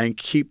and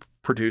keep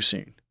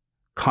producing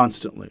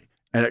constantly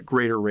and at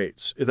greater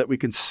rates, that we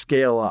can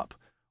scale up.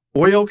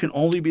 Oil can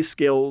only be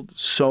scaled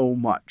so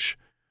much.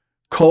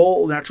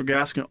 Coal, natural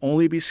gas can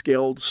only be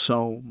scaled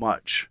so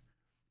much.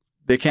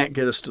 They can't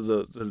get us to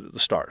the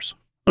stars.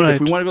 Right.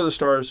 If we want to go to the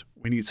stars,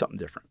 we need something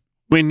different.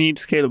 We need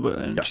scalable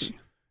energy. Yes.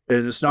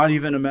 And it's not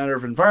even a matter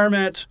of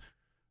environment,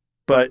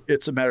 but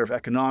it's a matter of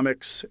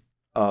economics,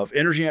 of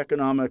energy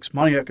economics,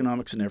 money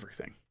economics, and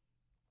everything.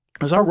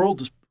 Because our world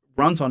just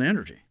runs on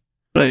energy.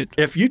 Right.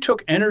 If you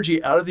took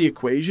energy out of the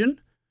equation,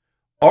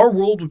 our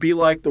world would be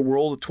like the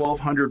world of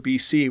 1200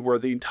 BC, where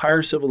the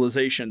entire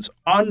civilizations,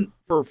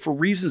 for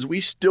reasons we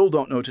still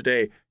don't know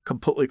today,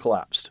 completely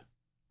collapsed.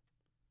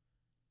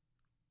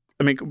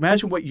 I mean,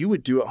 imagine what you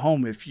would do at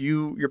home if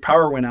your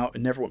power went out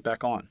and never went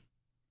back on.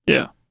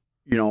 Yeah.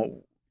 You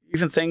know,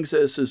 even things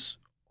as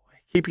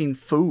keeping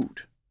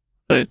food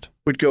Right.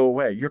 would go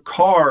away. Your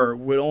car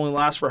would only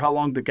last for how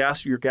long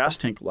your gas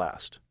tank would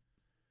last.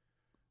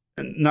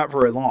 And not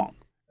very long.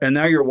 And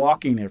now you're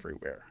walking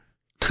everywhere.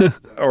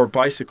 Or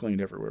bicycling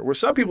everywhere. Where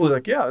some people are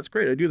like, yeah, that's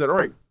great. I do that. All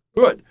right,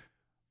 good.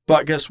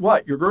 But guess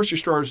what? Your grocery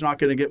store is not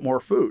going to get more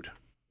food.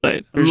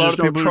 Right. There's a lot just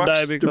of no people trucks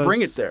die because to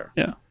bring it there.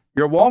 Yeah.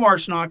 Your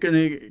Walmart's not going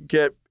to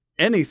get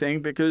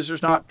anything because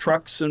there's not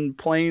trucks and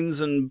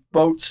planes and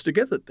boats to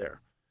get it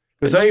there.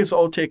 Because they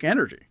all take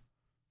energy.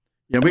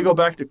 You know, we go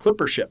back to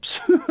clipper ships.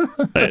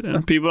 Right.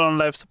 And people on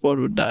life support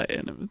would die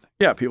and everything.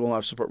 Yeah, people on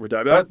life support would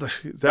die. But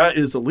that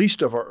is the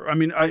least of our. I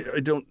mean,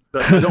 I don't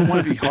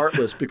want to be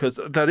heartless,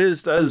 because that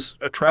is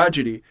a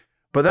tragedy.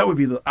 But that would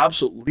be the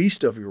absolute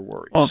least of your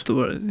worries. Of the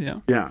world, yeah.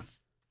 Yeah.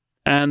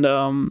 And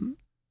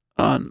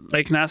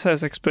like NASA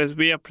has expressed,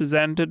 we are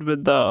presented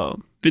with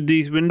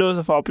these windows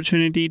of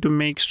opportunity to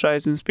make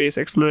strides in space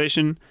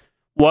exploration.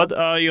 What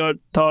are your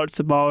thoughts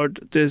about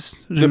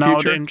this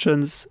renowned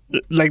interest,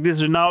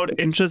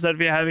 that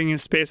we're having in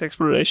space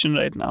exploration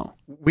right now?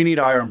 We need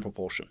ion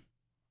propulsion.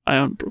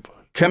 Ion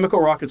propulsion.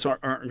 Chemical rockets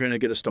aren't going to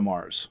get us to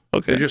Mars.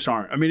 Okay. They just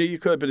aren't. I mean, you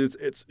could, but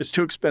it's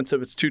too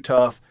expensive. It's too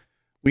tough.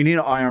 We need an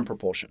ion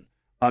propulsion.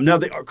 Now,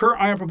 the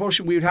current ion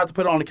propulsion, we would have to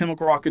put on a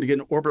chemical rocket to get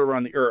an orbit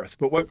around the Earth.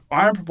 But what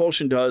ion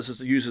propulsion does is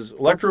it uses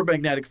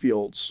electromagnetic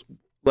fields,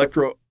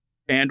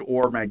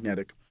 or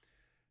magnetic,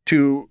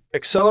 to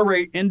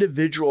accelerate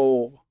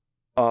individual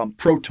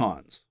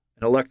protons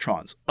and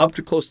electrons up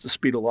to close to the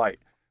speed of light.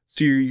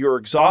 So your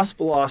exhaust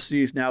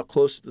velocity is now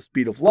close to the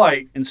speed of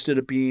light instead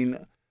of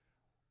being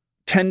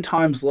 10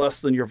 times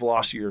less than your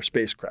velocity of your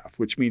spacecraft,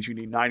 which means you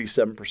need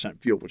 97%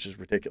 fuel, which is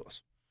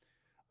ridiculous.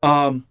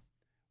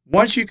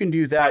 Once you can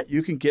do that,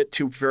 you can get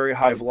to very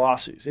high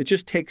velocities. It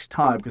just takes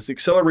time because the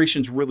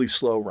acceleration is really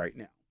slow right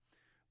now.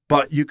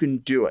 But you can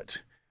do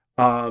it.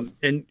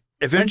 And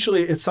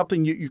eventually, it's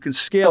something you can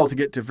scale to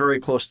get to very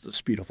close to the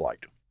speed of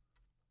light.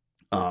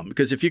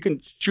 Because if you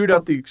can shoot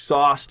out the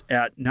exhaust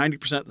at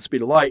 90% the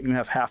speed of light and you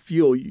have half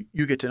fuel,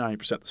 you get to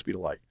 90% the speed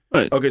of light.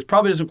 Right. Okay, it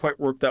probably doesn't quite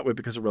work that way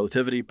because of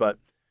relativity, but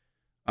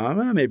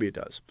maybe it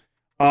does.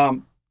 Yeah,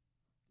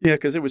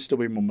 because it would still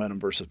be momentum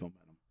versus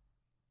momentum.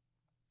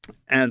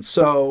 And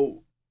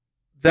so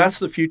that's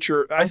the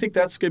future. I think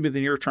that's going to be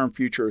the near-term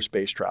future of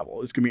space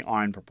travel. It's going to be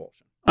ion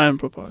propulsion. Ion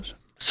propulsion.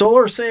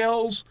 Solar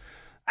sails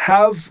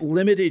have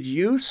limited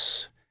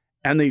use,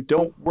 and they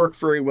don't work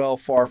very well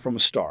far from a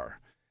star.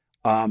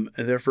 And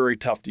they're very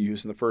tough to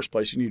use in the first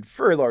place. You need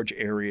very large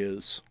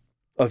areas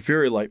of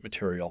very light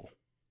material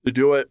to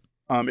do it.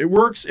 It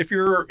works if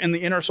you're in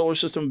the inner solar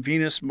system,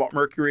 Venus,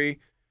 Mercury.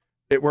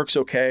 It works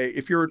okay.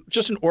 If you're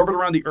just in orbit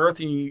around the Earth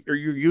and you're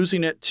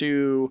using it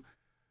to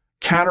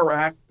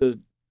counteract the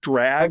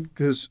drag,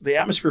 because the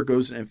atmosphere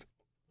goes in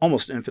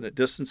almost infinite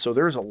distance, so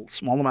there's a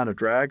small amount of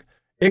drag.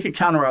 It can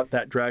counteract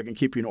that drag and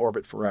keep you in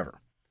orbit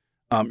forever,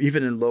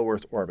 even in low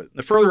Earth orbit.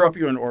 The further up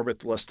you're in orbit,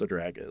 the less the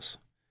drag is.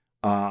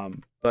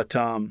 But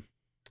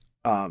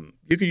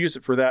you could use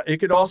it for that.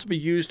 It could also be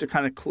used to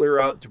kind of clear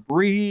out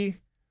debris,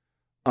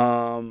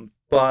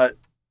 but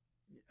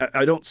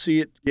I don't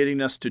see it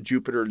getting us to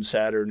Jupiter and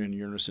Saturn and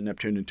Uranus and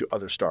Neptune and to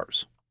other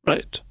stars.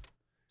 Right.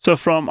 So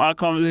from our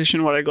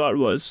conversation, what I got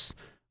was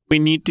we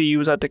need to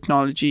use our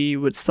technology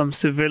with some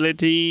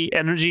civility.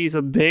 Energy is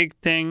a big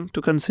thing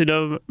to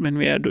consider when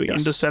we are doing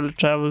interstellar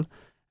travel,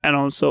 and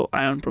also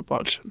ion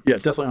propulsion. Yeah,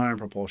 definitely ion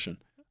propulsion.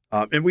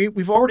 And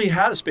we've already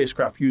had a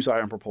spacecraft use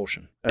ion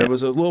propulsion. It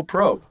was a little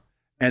probe,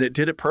 and it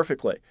did it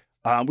perfectly.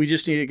 We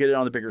just need to get it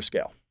on a bigger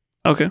scale.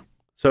 Okay.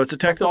 So it's a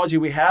technology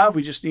we have.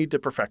 We just need to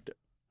perfect it.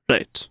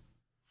 Right.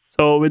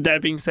 So with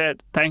that being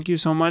said, thank you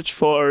so much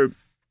for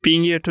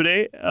being here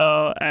today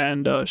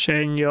and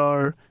sharing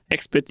your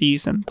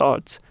expertise and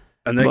thoughts.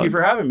 And thank you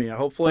for having me.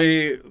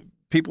 Hopefully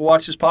people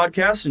watch this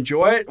podcast,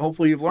 enjoy it.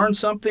 Hopefully you've learned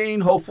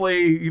something. Hopefully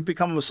you've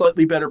become a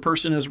slightly better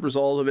person as a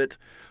result of it.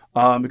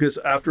 Because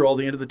after all,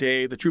 the end of the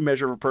day, the true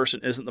measure of a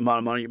person isn't the amount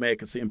of money you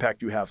make, it's the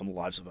impact you have on the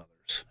lives of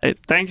others.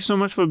 Thank you so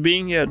much for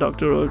being here,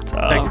 Dr. Rhoads.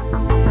 Thank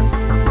you.